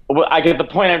 So I get the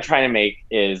point I'm trying to make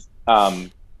is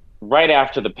right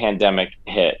after the pandemic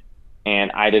hit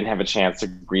and I didn't have a chance to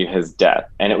grieve his death.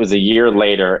 And it was a year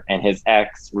later and his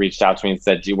ex reached out to me and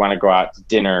said, do you want to go out to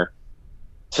dinner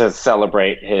to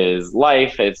celebrate his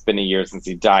life? It's been a year since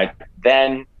he died.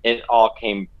 Then it all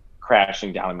came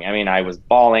crashing down on me. I mean, I was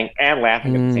bawling and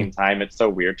laughing at the same time. It's so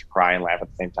weird to cry and laugh at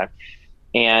the same time.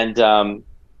 And,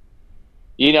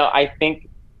 I think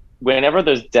whenever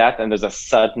there's death and there's a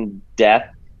sudden death,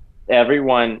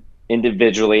 everyone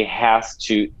individually has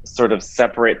to sort of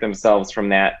separate themselves from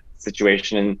that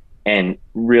situation and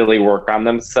really work on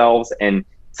themselves. And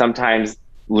sometimes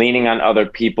leaning on other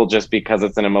people just because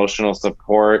it's an emotional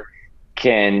support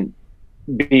can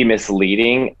be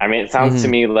misleading. I mean, it sounds to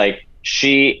me like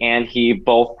she and he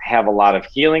both have a lot of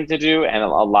healing to do and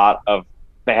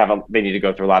they need to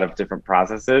go through a lot of different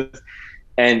processes.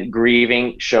 And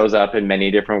grieving shows up in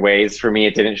many different ways. For me,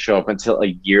 it didn't show up until a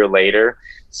year later.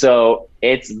 So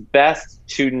it's best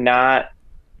to not,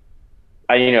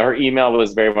 her email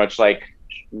was very much like,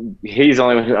 he's the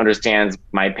only one who understands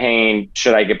my pain.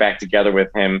 Should I get back together with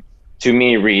him? To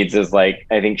me, reads as like,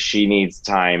 I think she needs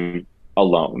time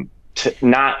alone.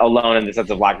 Not alone in the sense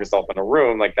of lock yourself in a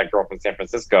room like that girl from San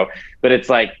Francisco, but it's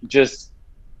like just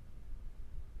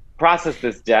process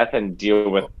this death and deal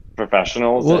with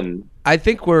professionals. Well, and I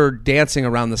think we're dancing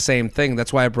around the same thing.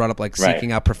 That's why I brought up like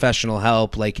seeking out professional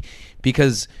help, like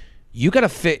because you got to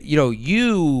fit.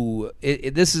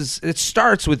 It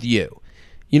starts with you.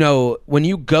 When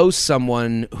you ghost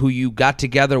someone who you got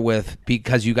together with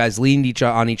because you guys leaned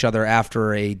on each other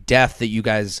after a death that you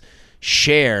guys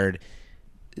shared,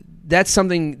 that's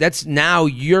something that's now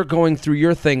you're going through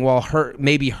your thing while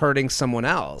maybe hurting someone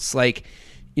else. Like,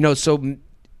 so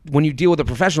when you deal with a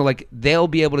professional, like they'll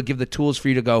be able to give the tools for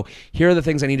you to go, here are the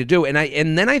things I need to do. And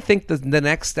then I think the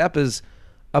next step is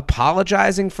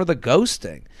apologizing for the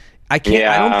ghosting. I can't.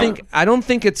 Yeah. I don't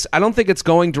think it's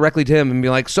going directly to him and be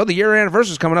like, so the year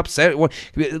anniversary is coming up.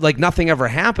 Like nothing ever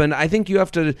happened. I think you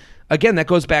have to. Again, that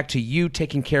goes back to you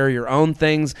taking care of your own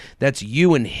things. That's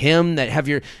you and him that have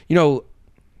your. Don't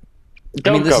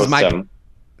ghost him.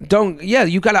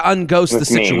 You got to unghost the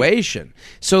situation. Me.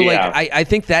 So I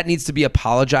think that needs to be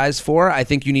apologized for. I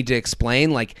think you need to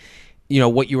explain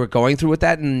what you were going through with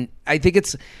that. And I think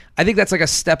that's like a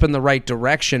step in the right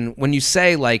direction when you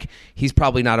say like, he's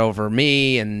probably not over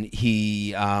me and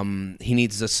he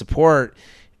needs the support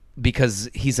because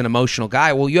he's an emotional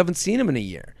guy. Well, you haven't seen him in a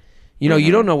year.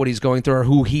 You don't know what he's going through or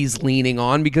who he's leaning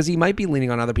on because he might be leaning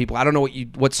on other people. I don't know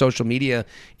what social media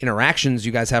interactions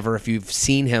you guys have or if you've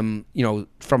seen him,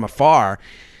 from afar.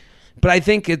 But I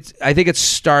think it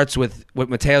starts with what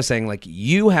Matteo's saying. Like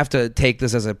you have to take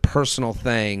this as a personal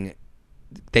thing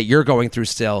that you're going through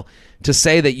still to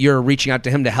say that you're reaching out to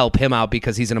him to help him out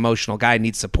because he's an emotional guy and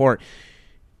needs support.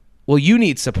 Well, you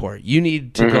need support. You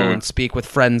need to go and speak with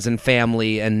friends and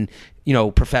family and,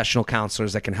 professional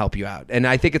counselors that can help you out. And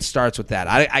I think it starts with that.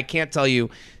 I can't tell you,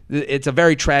 it's a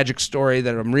very tragic story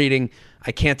that I'm reading.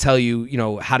 I can't tell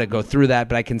you, how to go through that,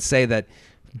 but I can say that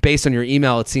based on your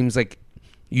email, it seems like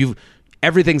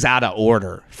everything's out of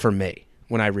order for me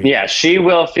when I read. Yeah, she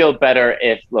will feel better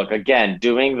if, again,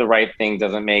 doing the right thing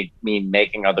doesn't mean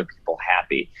making other people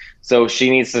happy. So she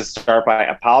needs to start by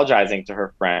apologizing to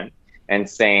her friend and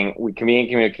saying, we can be in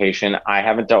communication. I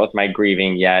haven't dealt with my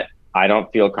grieving yet. I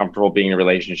don't feel comfortable being in a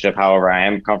relationship. However, I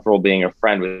am comfortable being a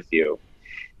friend with you.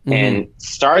 And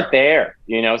start there,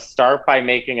 start by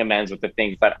making amends with the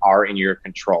things that are in your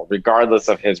control, regardless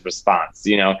of his response,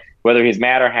 whether he's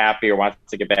mad or happy or wants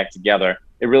to get back together.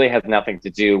 It really has nothing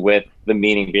to do with the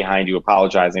meaning behind you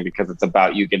apologizing, because it's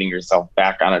about you getting yourself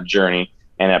back on a journey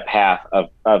and a path of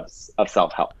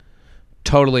self-help.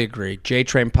 Totally agree.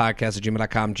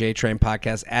 JTrainPodcast@gmail.com,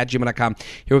 JTrainPodcast@gmail.com.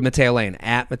 Here with Matteo Lane,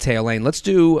 @Matteo Lane. Let's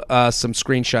do some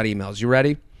screenshot emails. You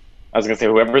ready? I was going to say,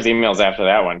 whoever's emails after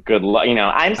that one, good luck.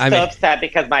 I'm upset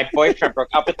because my boyfriend broke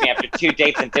up with me after 2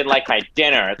 dates and didn't like my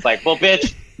dinner. It's like, well,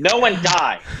 bitch, no one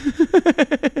died.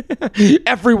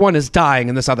 Everyone is dying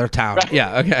in this other town. Right.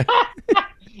 Yeah, okay.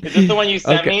 Is this the one you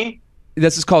sent me?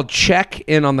 This is called Check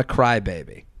In on the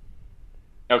Crybaby.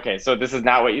 Okay, so this is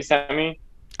not what you sent me?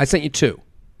 I sent you 2.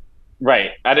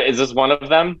 Right. Is this one of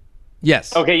them?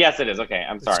 Yes. Okay, yes, it is. Okay,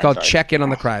 I'm sorry. It's called Check In on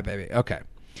the Crybaby. Okay.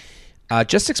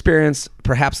 Just experienced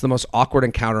perhaps the most awkward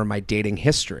encounter in my dating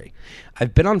history.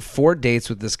 I've been on 4 dates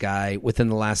with this guy within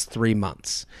the last 3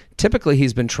 months. Typically,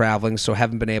 he's been traveling, so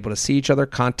haven't been able to see each other.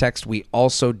 Context: we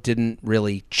also didn't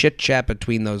really chit chat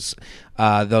between those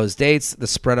dates.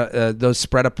 Those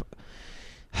spread up.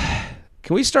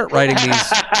 Can we start writing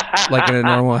these like in a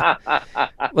normal?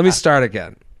 Let me start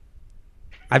again.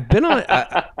 I've been on.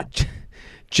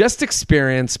 Just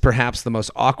experienced perhaps the most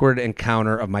awkward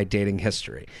encounter of my dating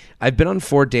history. I've been on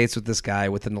 4 dates with this guy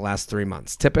within the last 3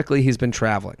 months. Typically, he's been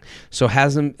traveling, so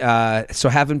haven't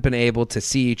been able to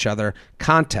see each other.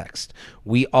 Context: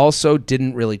 we also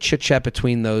didn't really chit chat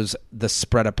between the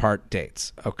spread apart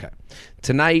dates. Okay.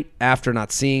 Tonight, after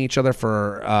not seeing each other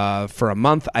for a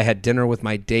month, I had dinner with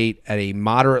my date at a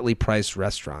moderately priced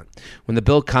restaurant. When the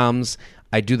bill comes,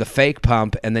 I do the fake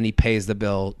pump, and then he pays the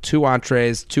bill. 2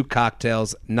 entrees, 2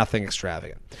 cocktails, nothing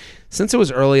extravagant. Since it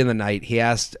was early in the night, he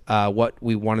asked what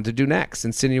we wanted to do next,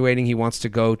 insinuating he wants to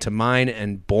go to mine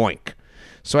and boink.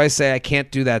 So I say I can't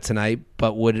do that tonight,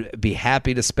 but would be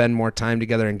happy to spend more time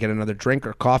together and get another drink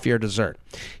or coffee or dessert.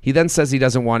 He then says he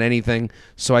doesn't want anything,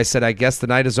 so I said I guess the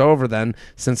night is over then,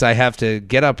 since I have to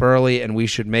get up early and we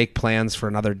should make plans for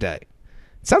another day.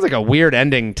 It sounds like a weird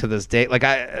ending to this date. Like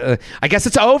I guess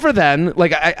it's over then.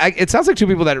 Like it sounds like 2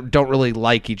 people that don't really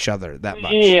like each other that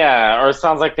much. Yeah, or it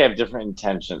sounds like they have different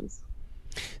intentions.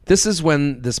 This is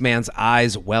when this man's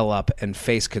eyes well up and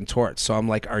face contorts. So I'm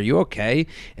like, "Are you okay?"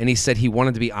 And he said he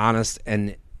wanted to be honest,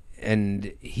 and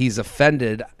he's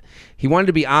offended. He wanted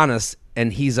to be honest,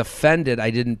 and he's offended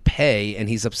I didn't pay, and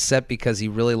he's upset because he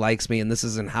really likes me, and this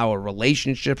isn't how a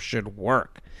relationship should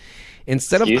work.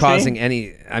 Instead of causing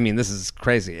any, this is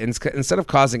crazy. Instead of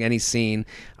causing any scene,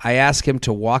 I asked him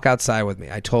to walk outside with me.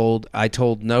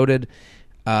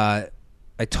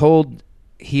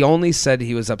 He only said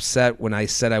he was upset when I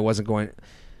said I wasn't going.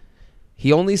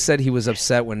 He only said he was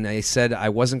upset when I said I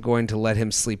wasn't going to let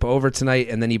him sleep over tonight,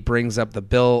 and then he brings up the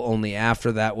bill only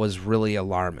after. That was really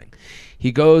alarming.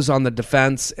 He goes on the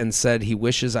defense and said he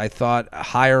wishes I thought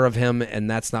higher of him, and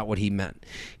that's not what he meant.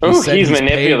 He's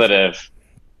manipulative.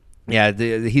 Yeah,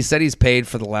 he said he's paid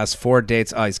for the last 4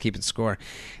 dates. Oh, he's keeping score.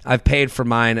 I've paid for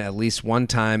mine at least one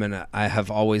time, and I have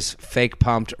always fake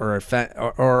pumped or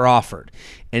offered,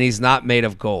 and he's not made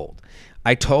of gold.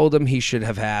 I told him he should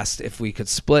have asked if we could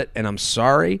split, and I'm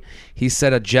sorry. He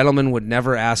said a gentleman would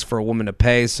never ask for a woman to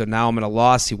pay, so now I'm at a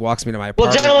loss. He walks me to my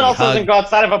apartment. Well, a gentleman also doesn't go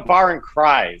outside of a bar and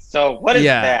cry, so what is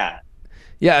that?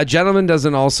 Yeah, a gentleman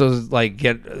doesn't also like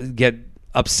get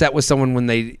upset with someone when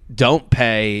they don't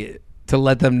pay to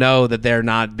let them know that they're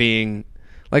not being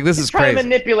like, this is crazy. Trying to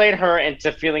manipulate her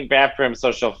into feeling bad for him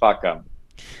so she'll fuck him.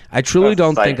 I truly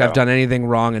don't think I've done anything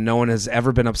wrong, and no one has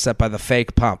ever been upset by the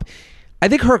fake pump. I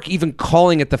think her even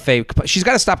calling it the fake pump, she's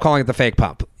got to stop calling it the fake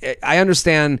pump. I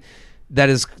understand that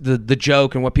is the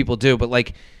joke and what people do, but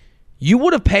like, you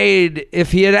would have paid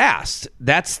if he had asked.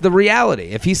 That's the reality.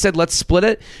 If he said, let's split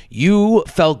it, you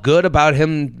felt good about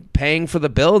him paying for the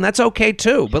bill, and that's okay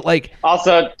too. But like,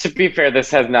 also, to be fair,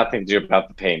 this has nothing to do about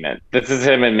the payment. This is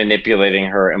him manipulating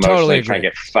her emotionally, totally trying to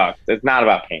get fucked. It's not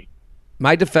about payment.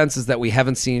 My defense is that we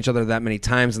haven't seen each other that many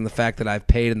times, and the fact that I've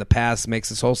paid in the past makes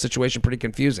this whole situation pretty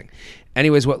confusing.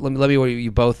 Anyways, let me what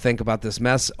you both think about this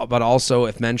mess, but also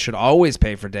if men should always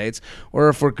pay for dates, or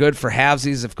if we're good for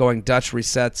halvesies if going Dutch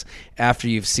resets after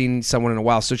you've seen someone in a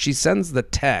while. So she sends the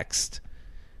text.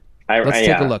 Let's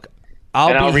take a look.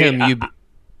 I'll be him.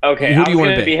 Okay, who do you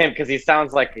want to be? Him because he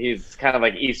sounds like he's kind of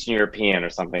like Eastern European or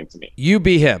something to me. You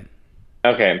be him.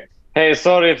 Okay. Hey,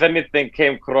 sorry if anything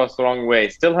came across the wrong way.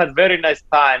 Still had very nice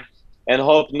time and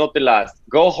hope not the last.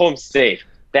 Go home safe.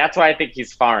 That's why I think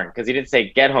he's foreign, because he didn't say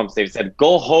get home safe. He said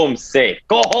go home safe.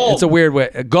 Go home. It's a weird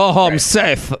way. Go home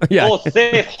safe. Yeah. Go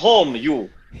safe home, you.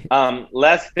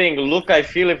 Last thing, look, I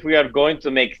feel if we are going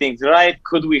to make things right,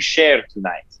 could we share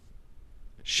tonight?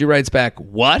 She writes back,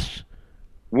 what?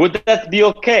 Would that be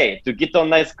okay to get on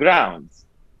nice grounds?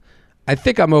 I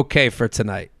think I'm okay for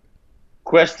tonight.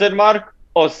 Question mark?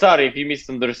 Oh, sorry if you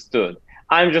misunderstood.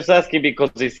 I'm just asking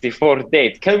because it's the fourth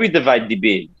date. Can we divide the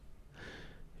bill?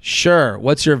 Sure.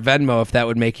 What's your Venmo if that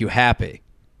would make you happy?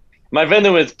 My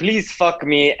Venmo is please fuck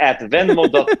me at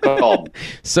venmo.com.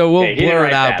 So we'll blur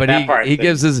it out, that but he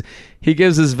gives his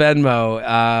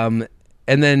Venmo,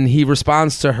 and then he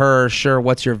responds to her, sure,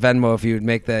 what's your Venmo if you would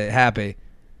make that happy?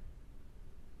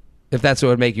 If that's what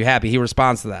would make you happy. He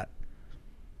responds to that.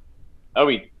 Oh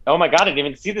my God, I didn't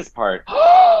even see this part.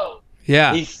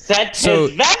 Yeah. He sent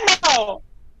his Venmo.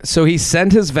 So he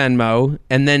sent his Venmo,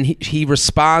 and then he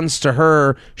responds to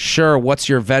her, sure, what's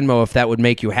your Venmo if that would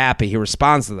make you happy? He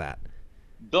responds to that.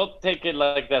 Don't take it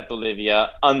like that,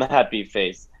 Olivia. Unhappy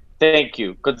face. Thank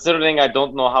you. Considering I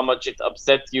don't know how much it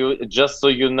upset you, just so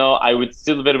you know, I would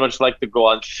still very much like to go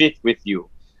on shit with you.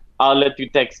 I'll let you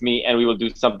text me and we will do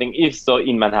something, if so,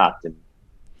 in Manhattan.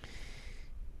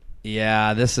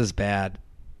 Yeah, this is bad.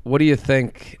 What do you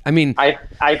think? I mean,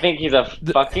 I think he's a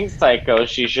fucking psycho.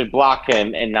 She should block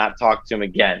him and not talk to him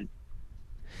again.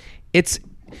 It's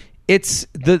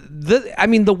I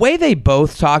mean, the way they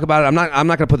both talk about it, I'm not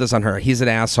going to put this on her. He's an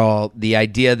asshole. The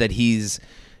idea that he's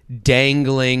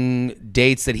dangling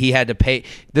dates that he had to pay,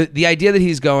 the idea that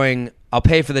he's going, I'll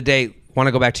pay for the date, want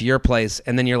to go back to your place,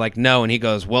 and then you're like, no, and he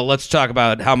goes, well, let's talk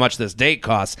about how much this date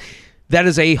costs. That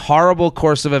is a horrible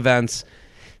course of events.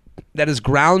 That is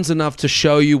grounds enough to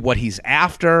show you what he's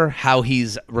after, how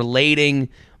he's relating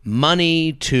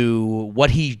money to what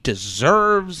he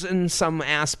deserves in some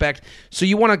aspect. So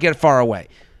you want to get far away.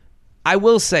 I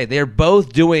will say they're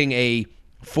both doing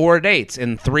 4 dates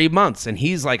in 3 months, and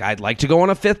he's like, I'd like to go on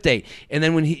a 5th date. And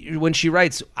then when she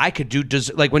writes, I could do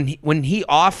like when he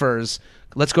offers,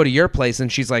 let's go to your place,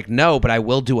 and she's like, no, but I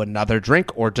will do another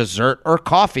drink or dessert or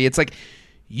coffee. It's like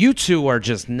you two are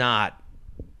just not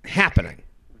happening.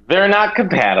 They're not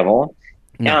compatible.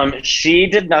 No. She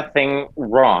did nothing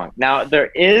wrong. Now, there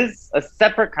is a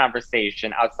separate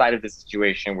conversation outside of the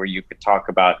situation where you could talk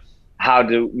about how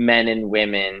do men and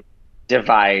women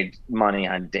divide money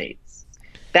on dates.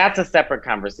 That's a separate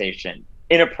conversation.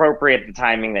 Inappropriate the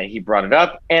timing that he brought it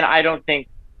up, and I don't think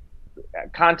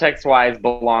context-wise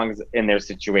belongs in their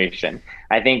situation.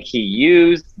 I think he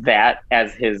used that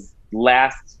as his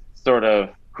last sort of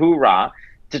hoorah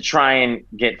to try and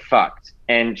get fucked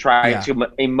and try to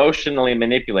emotionally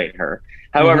manipulate her.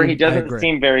 However, he doesn't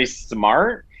seem very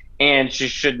smart, and she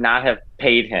should not have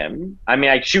paid him. I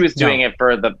mean, she was doing it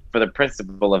for the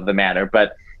principle of the matter,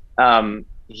 but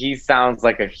he sounds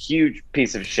like a huge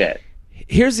piece of shit.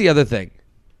 Here's the other thing.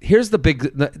 Here's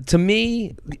to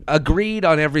me, agreed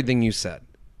on everything you said.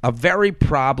 A very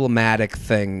problematic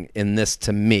thing in this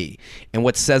to me, and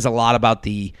what says a lot about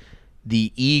the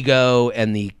ego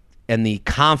and the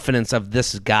confidence of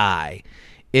this guy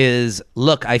is,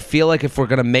 look, I feel like if we're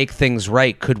going to make things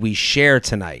right, could we share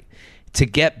tonight to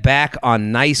get back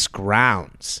on nice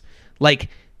grounds? Like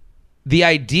the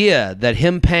idea that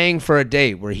him paying for a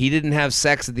date where he didn't have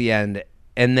sex at the end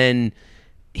and then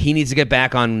he needs to get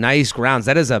back on nice grounds,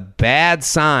 that is a bad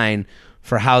sign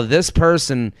for how this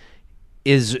person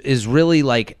is really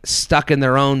like stuck in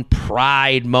their own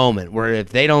pride moment where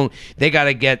if they got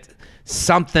to get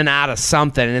something out of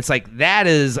something, and it's like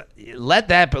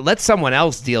let someone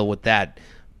else deal with that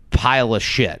pile of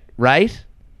shit, right?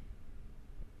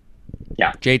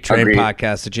 Yeah. JTrain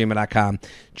Podcast at gmail.com.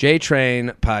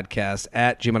 JTrain Podcast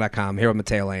at gmail.com. Here with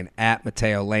Matteo Lane at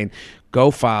Matteo Lane.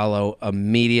 Go follow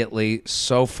immediately.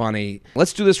 So funny.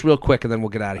 Let's do this real quick and then we'll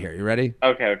get out of here. You ready?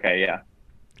 Okay, yeah.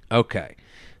 Okay.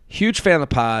 Huge fan of the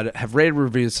pod, have rated,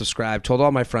 reviewed, subscribed, told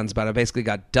all my friends about it. I basically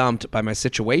got dumped by my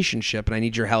situationship, and I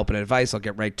need your help and advice. I'll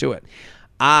get right to it.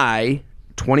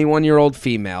 21-year-old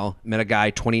female, met a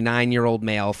guy, 29-year-old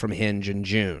male from Hinge in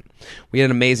June. We had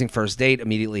an amazing first date,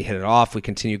 immediately hit it off. We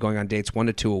continued going on dates 1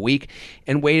 to 2 a week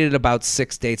and waited about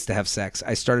 6 dates to have sex.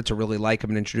 I started to really like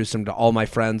him and introduced him to all my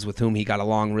friends with whom he got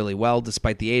along really well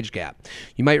despite the age gap.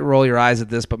 You might roll your eyes at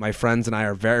this, but my friends and I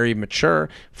are very mature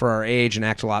for our age and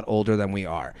act a lot older than we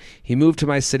are. He moved to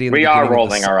my city. We are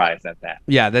rolling our eyes at that.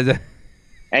 Yeah.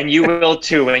 And you will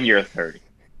too when you're 30.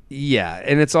 Yeah,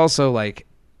 and it's also like,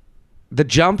 the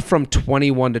jump from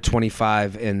 21 to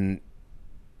 25 in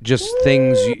just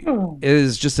things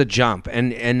is just a jump.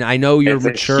 And I know you're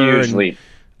mature. It's a huge leap.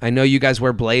 I know you guys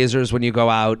wear blazers when you go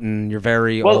out and you're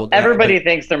very old. Well, everybody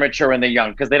thinks they're mature when they're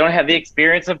young because they don't have the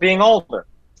experience of being older.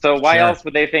 So why else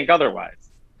would they think otherwise?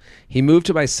 He moved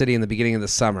to my city in the beginning of the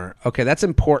summer. Okay, that's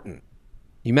important.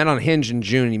 You met on Hinge in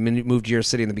June. You moved to your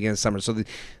city in the beginning of summer. So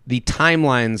the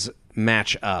timelines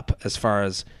match up as far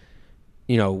as,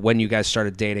 when you guys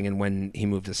started dating and when he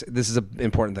moved to. This is an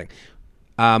important thing.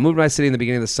 Moved to my city in the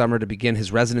beginning of the summer to begin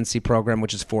his residency program,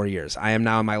 which is 4 years. I am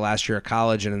now in my last year of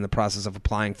college and in the process of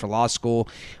applying for law school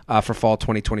for fall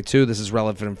 2022. This is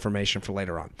relevant information for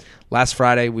later on. Last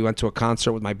Friday, we went to a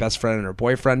concert with my best friend and her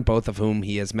boyfriend, both of whom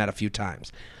he has met a few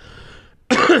times.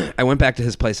 I went back to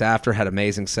his place after, had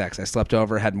amazing sex. I slept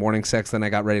over, had morning sex, then I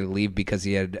got ready to leave because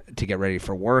he had to get ready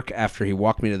for work. After he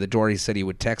walked me to the door, he said he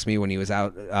would text me when he was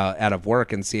out of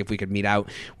work and see if we could meet out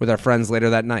with our friends later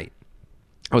that night.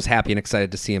 I was happy and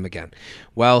excited to see him again.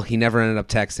 Well, he never ended up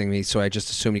texting me, so I just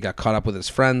assumed he got caught up with his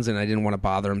friends, and I didn't want to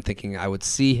bother him, thinking I would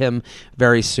see him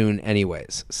very soon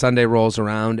anyways. Sunday rolls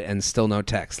around, and still no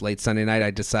text. Late Sunday night,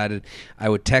 I decided I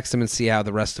would text him and see how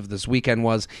the rest of this weekend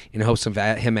was, in hopes of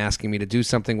him asking me to do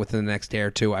something within the next day or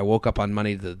two. I woke up on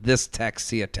Monday to this text,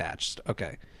 see attached.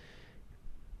 Okay.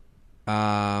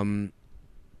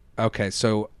 Okay,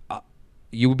 so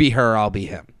you be her, I'll be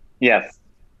him. Yes.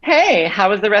 Hey,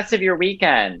 how was the rest of your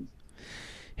weekend?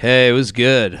 Hey, it was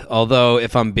good. Although,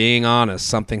 if I'm being honest,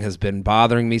 something has been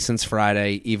bothering me since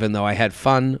Friday. Even though I had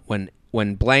fun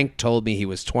when Blank told me he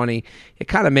was 20, it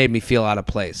kind of made me feel out of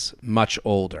place, much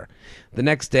older. The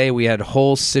next day, we had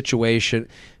whole situation.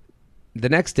 The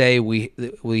next day,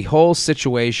 we whole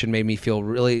situation made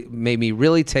me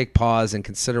really take pause and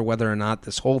consider whether or not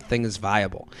this whole thing is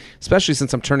viable, especially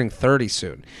since I'm turning 30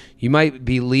 soon. You might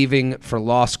be leaving for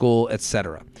law school,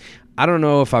 etc. I don't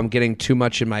know if I'm getting too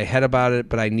much in my head about it,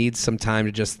 but I need some time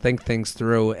to just think things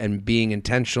through and being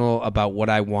intentional about what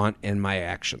I want in my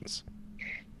actions.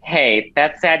 Hey,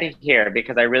 that's sad to hear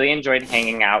because I really enjoyed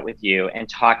hanging out with you and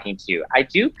talking to you. I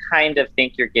do kind of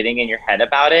think you're getting in your head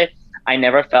about it. I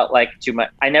never felt like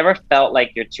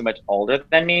you're too much older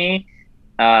than me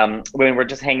when we're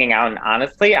just hanging out. And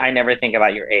honestly, I never think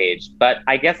about your age. But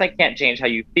I guess I can't change how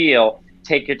you feel.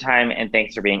 Take your time, and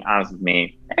thanks for being honest with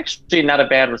me. Actually, not a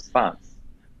bad response.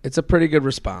 It's a pretty good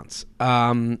response.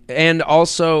 And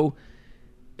also,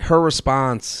 her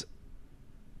response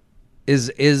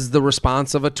is the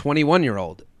response of a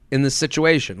 21-year-old in this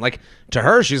situation. Like, to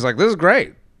her, she's like, this is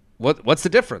great. What's the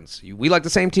difference? We like the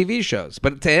same TV shows.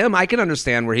 But to him, I can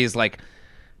understand where he's like,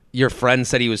 your friend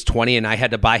said he was 20 and I had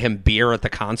to buy him beer at the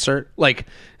concert. Like,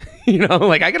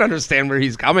 like I can understand where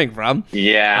he's coming from.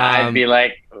 Yeah, I'd be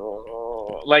like,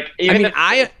 oh. Like, even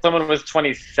if someone was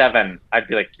 27, I'd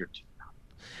be like, you're too young.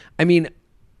 I mean,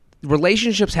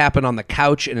 relationships happen on the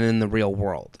couch and in the real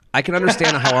world. I can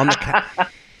understand how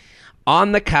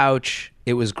on the couch,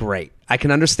 it was great. I can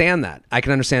understand that. I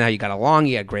can understand how you got along.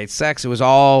 You had great sex. It was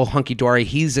all hunky-dory.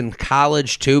 He's in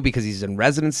college, too, because he's in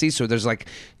residency. So there's like,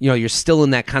 you're still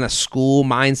in that kind of school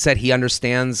mindset. He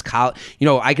understands college.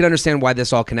 I can understand why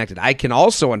this all connected. I can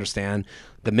also understand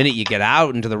the minute you get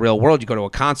out into the real world, you go to a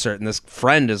concert, and this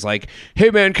friend is like,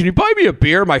 hey, man, can you buy me a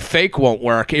beer? My fake won't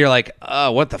work. And you're like,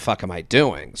 what the fuck am I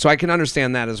doing? So I can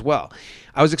understand that as well.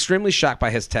 I was extremely shocked by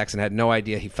his text and had no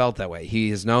idea he felt that way. He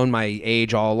has known my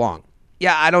age all along.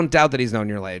 Yeah, I don't doubt that he's known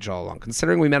your age all along.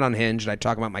 Considering we met on Hinge and I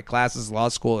talk about my classes, law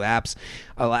school apps,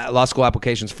 law school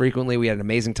applications frequently, we had an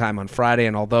amazing time on Friday,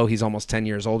 and although he's almost 10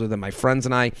 years older than my friends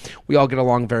and I, we all get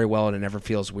along very well and it never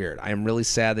feels weird. I am really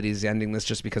sad that he's ending this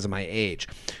just because of my age.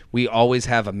 We always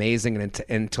have amazing and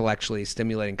intellectually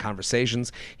stimulating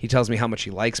conversations. He tells me how much he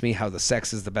likes me, how the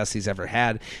sex is the best he's ever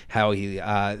had, how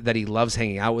that he loves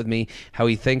hanging out with me, how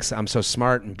he thinks I'm so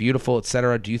smart and beautiful,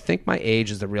 etc. Do you think my age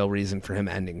is the real reason for him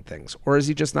ending things? Or is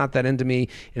he just not that into me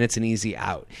and it's an easy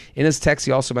out? In his text,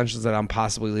 he also mentions that I'm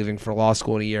possibly leaving for law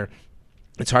school in a year.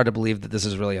 It's hard to believe that this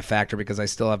is really a factor because I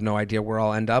still have no idea where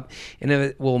I'll end up, and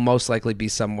it will most likely be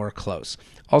somewhere close.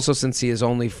 Also, since he is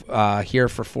only here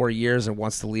for 4 years and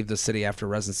wants to leave the city after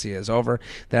residency is over,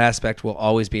 that aspect will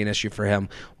always be an issue for him.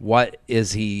 What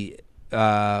is he...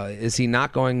 is he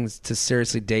not going to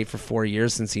seriously date for 4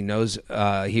 years since he knows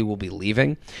he will be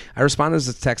leaving? I responded to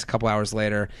his text a couple hours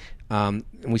later, and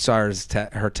we saw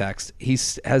her text. He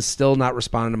has still not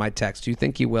responded to my text. Do you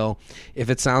think he will? If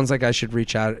it sounds like I should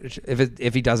reach out,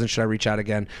 if he doesn't, should I reach out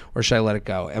again or should I let it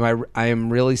go? I am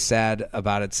really sad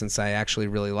about it since I actually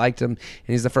really liked him, and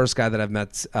he's the first guy that I've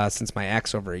met since my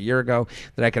ex over a year ago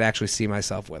that I could actually see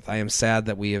myself with. I am sad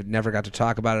that we have never got to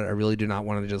talk about it. I really do not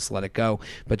want to just let it go,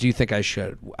 but do you think I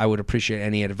should? I would appreciate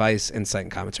any advice, insight,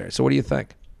 and commentary. So what do you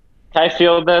think? Can I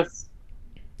field this?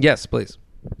 Yes, please.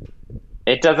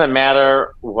 It doesn't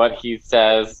matter what he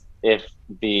says if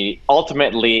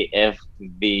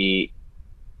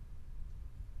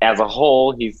as a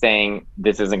whole he's saying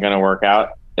this isn't going to work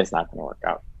out, it's not going to work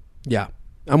out. Yeah,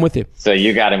 I'm with you. So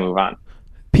you got to move on.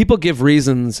 people give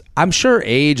reasons. I'm sure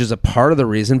age is a part of the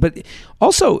reason, but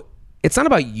also it's not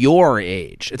about your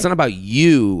age. It's not about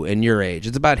you and your age.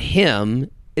 It's about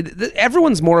him.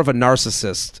 Everyone's more of a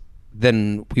narcissist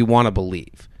than we want to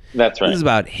believe. That's right. This is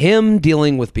about him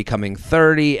dealing with becoming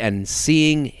 30 and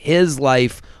seeing his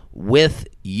life with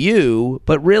you,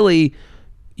 but really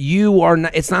you are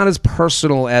not, it's not as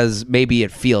personal as maybe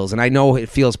it feels. And I know it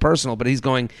feels personal, but he's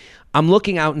going, I'm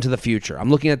looking out into the future. I'm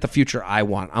looking at the future I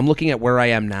want. I'm looking at where I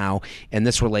am now in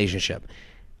this relationship.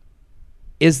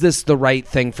 Is this the right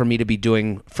thing for me to be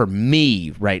doing for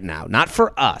me right now? Not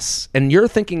for us. And you're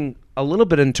thinking a little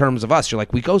bit in terms of us. You're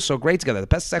like, we go so great together. The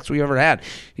best sex we've ever had.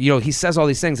 You know, he says all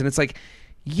these things. And it's like,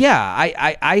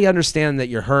 yeah, I understand that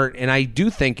you're hurt. And I do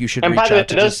think you should reach out to And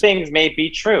by the way, those things may be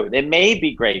true. It may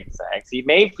be great sex. He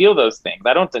may feel those things.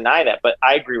 I don't deny that. But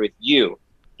I agree with you.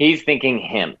 He's thinking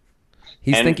him.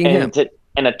 And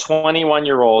a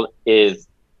 21-year-old is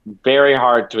very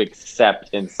hard to accept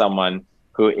in someone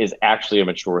who is actually a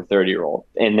mature 30-year-old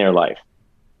in their life.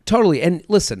 Totally. And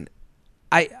listen,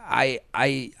 I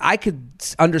could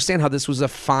understand how this was a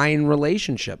fine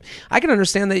relationship. I can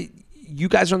understand that you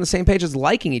guys are on the same page as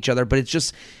liking each other, but it's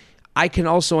just, I can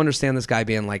also understand this guy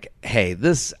being like, hey,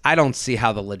 I don't see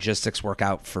how the logistics work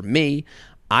out for me.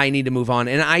 I need to move on.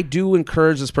 And I do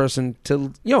encourage this person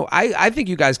to, I think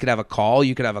you guys could have a call,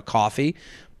 you could have a coffee,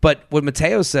 but what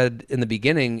Mateo said in the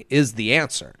beginning is the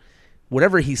answer.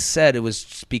 Whatever he said, it was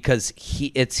just because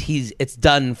it's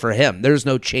done for him. There's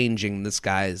no changing this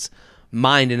guy's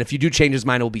mind, and if you do change his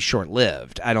mind, it will be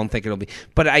short-lived. I don't think it'll be.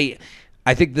 But I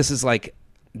think this is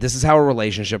how a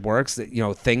relationship works.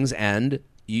 That things end.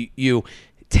 You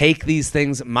take these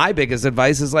things. My biggest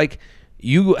advice is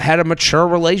you had a mature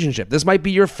relationship. This might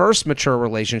be your first mature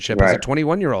relationship as a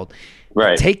 21-year-old.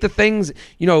 Right. Take the things.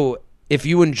 If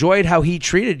you enjoyed how he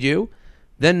treated you,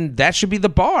 then that should be the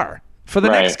bar for the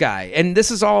next guy. And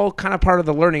this is all kind of part of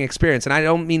the learning experience. And I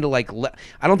don't mean to I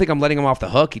don't think I'm letting him off the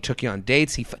hook. He took you on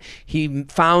dates. He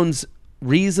found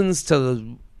reasons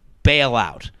to bail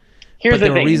out. There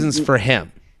were reasons for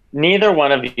him. Neither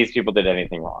one of these people did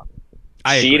anything wrong.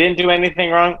 She didn't do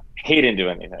anything wrong. He didn't do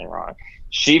anything wrong.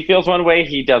 She feels one way.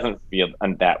 He doesn't feel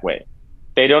that way.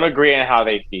 They don't agree on how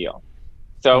they feel.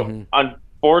 So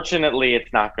unfortunately,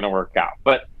 it's not going to work out.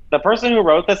 But the person who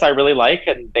wrote this, I really like,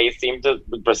 and they seem to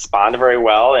respond very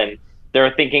well. And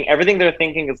everything they're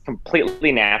thinking is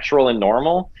completely natural and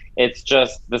normal. It's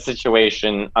just the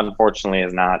situation, unfortunately,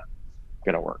 is not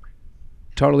going to work.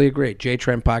 Totally agree.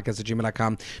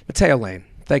 jtrendpodcast@gmail.com. Mateo Lane,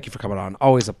 thank you for coming on.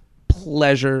 Always a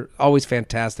pleasure. Always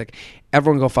fantastic.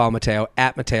 Everyone go follow Mateo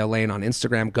at Mateo Lane on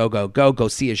Instagram. Go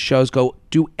see his shows. Go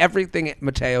do everything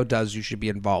Mateo does you should be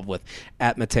involved with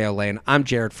at Mateo Lane. I'm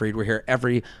Jared Freed. We're here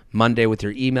every Monday with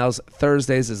your emails.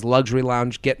 Thursdays is Luxury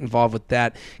Lounge. Get involved with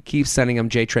that. Keep sending them.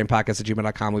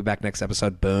 jtrainpodcast@gmail.com. We'll be back next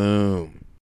episode. Boom.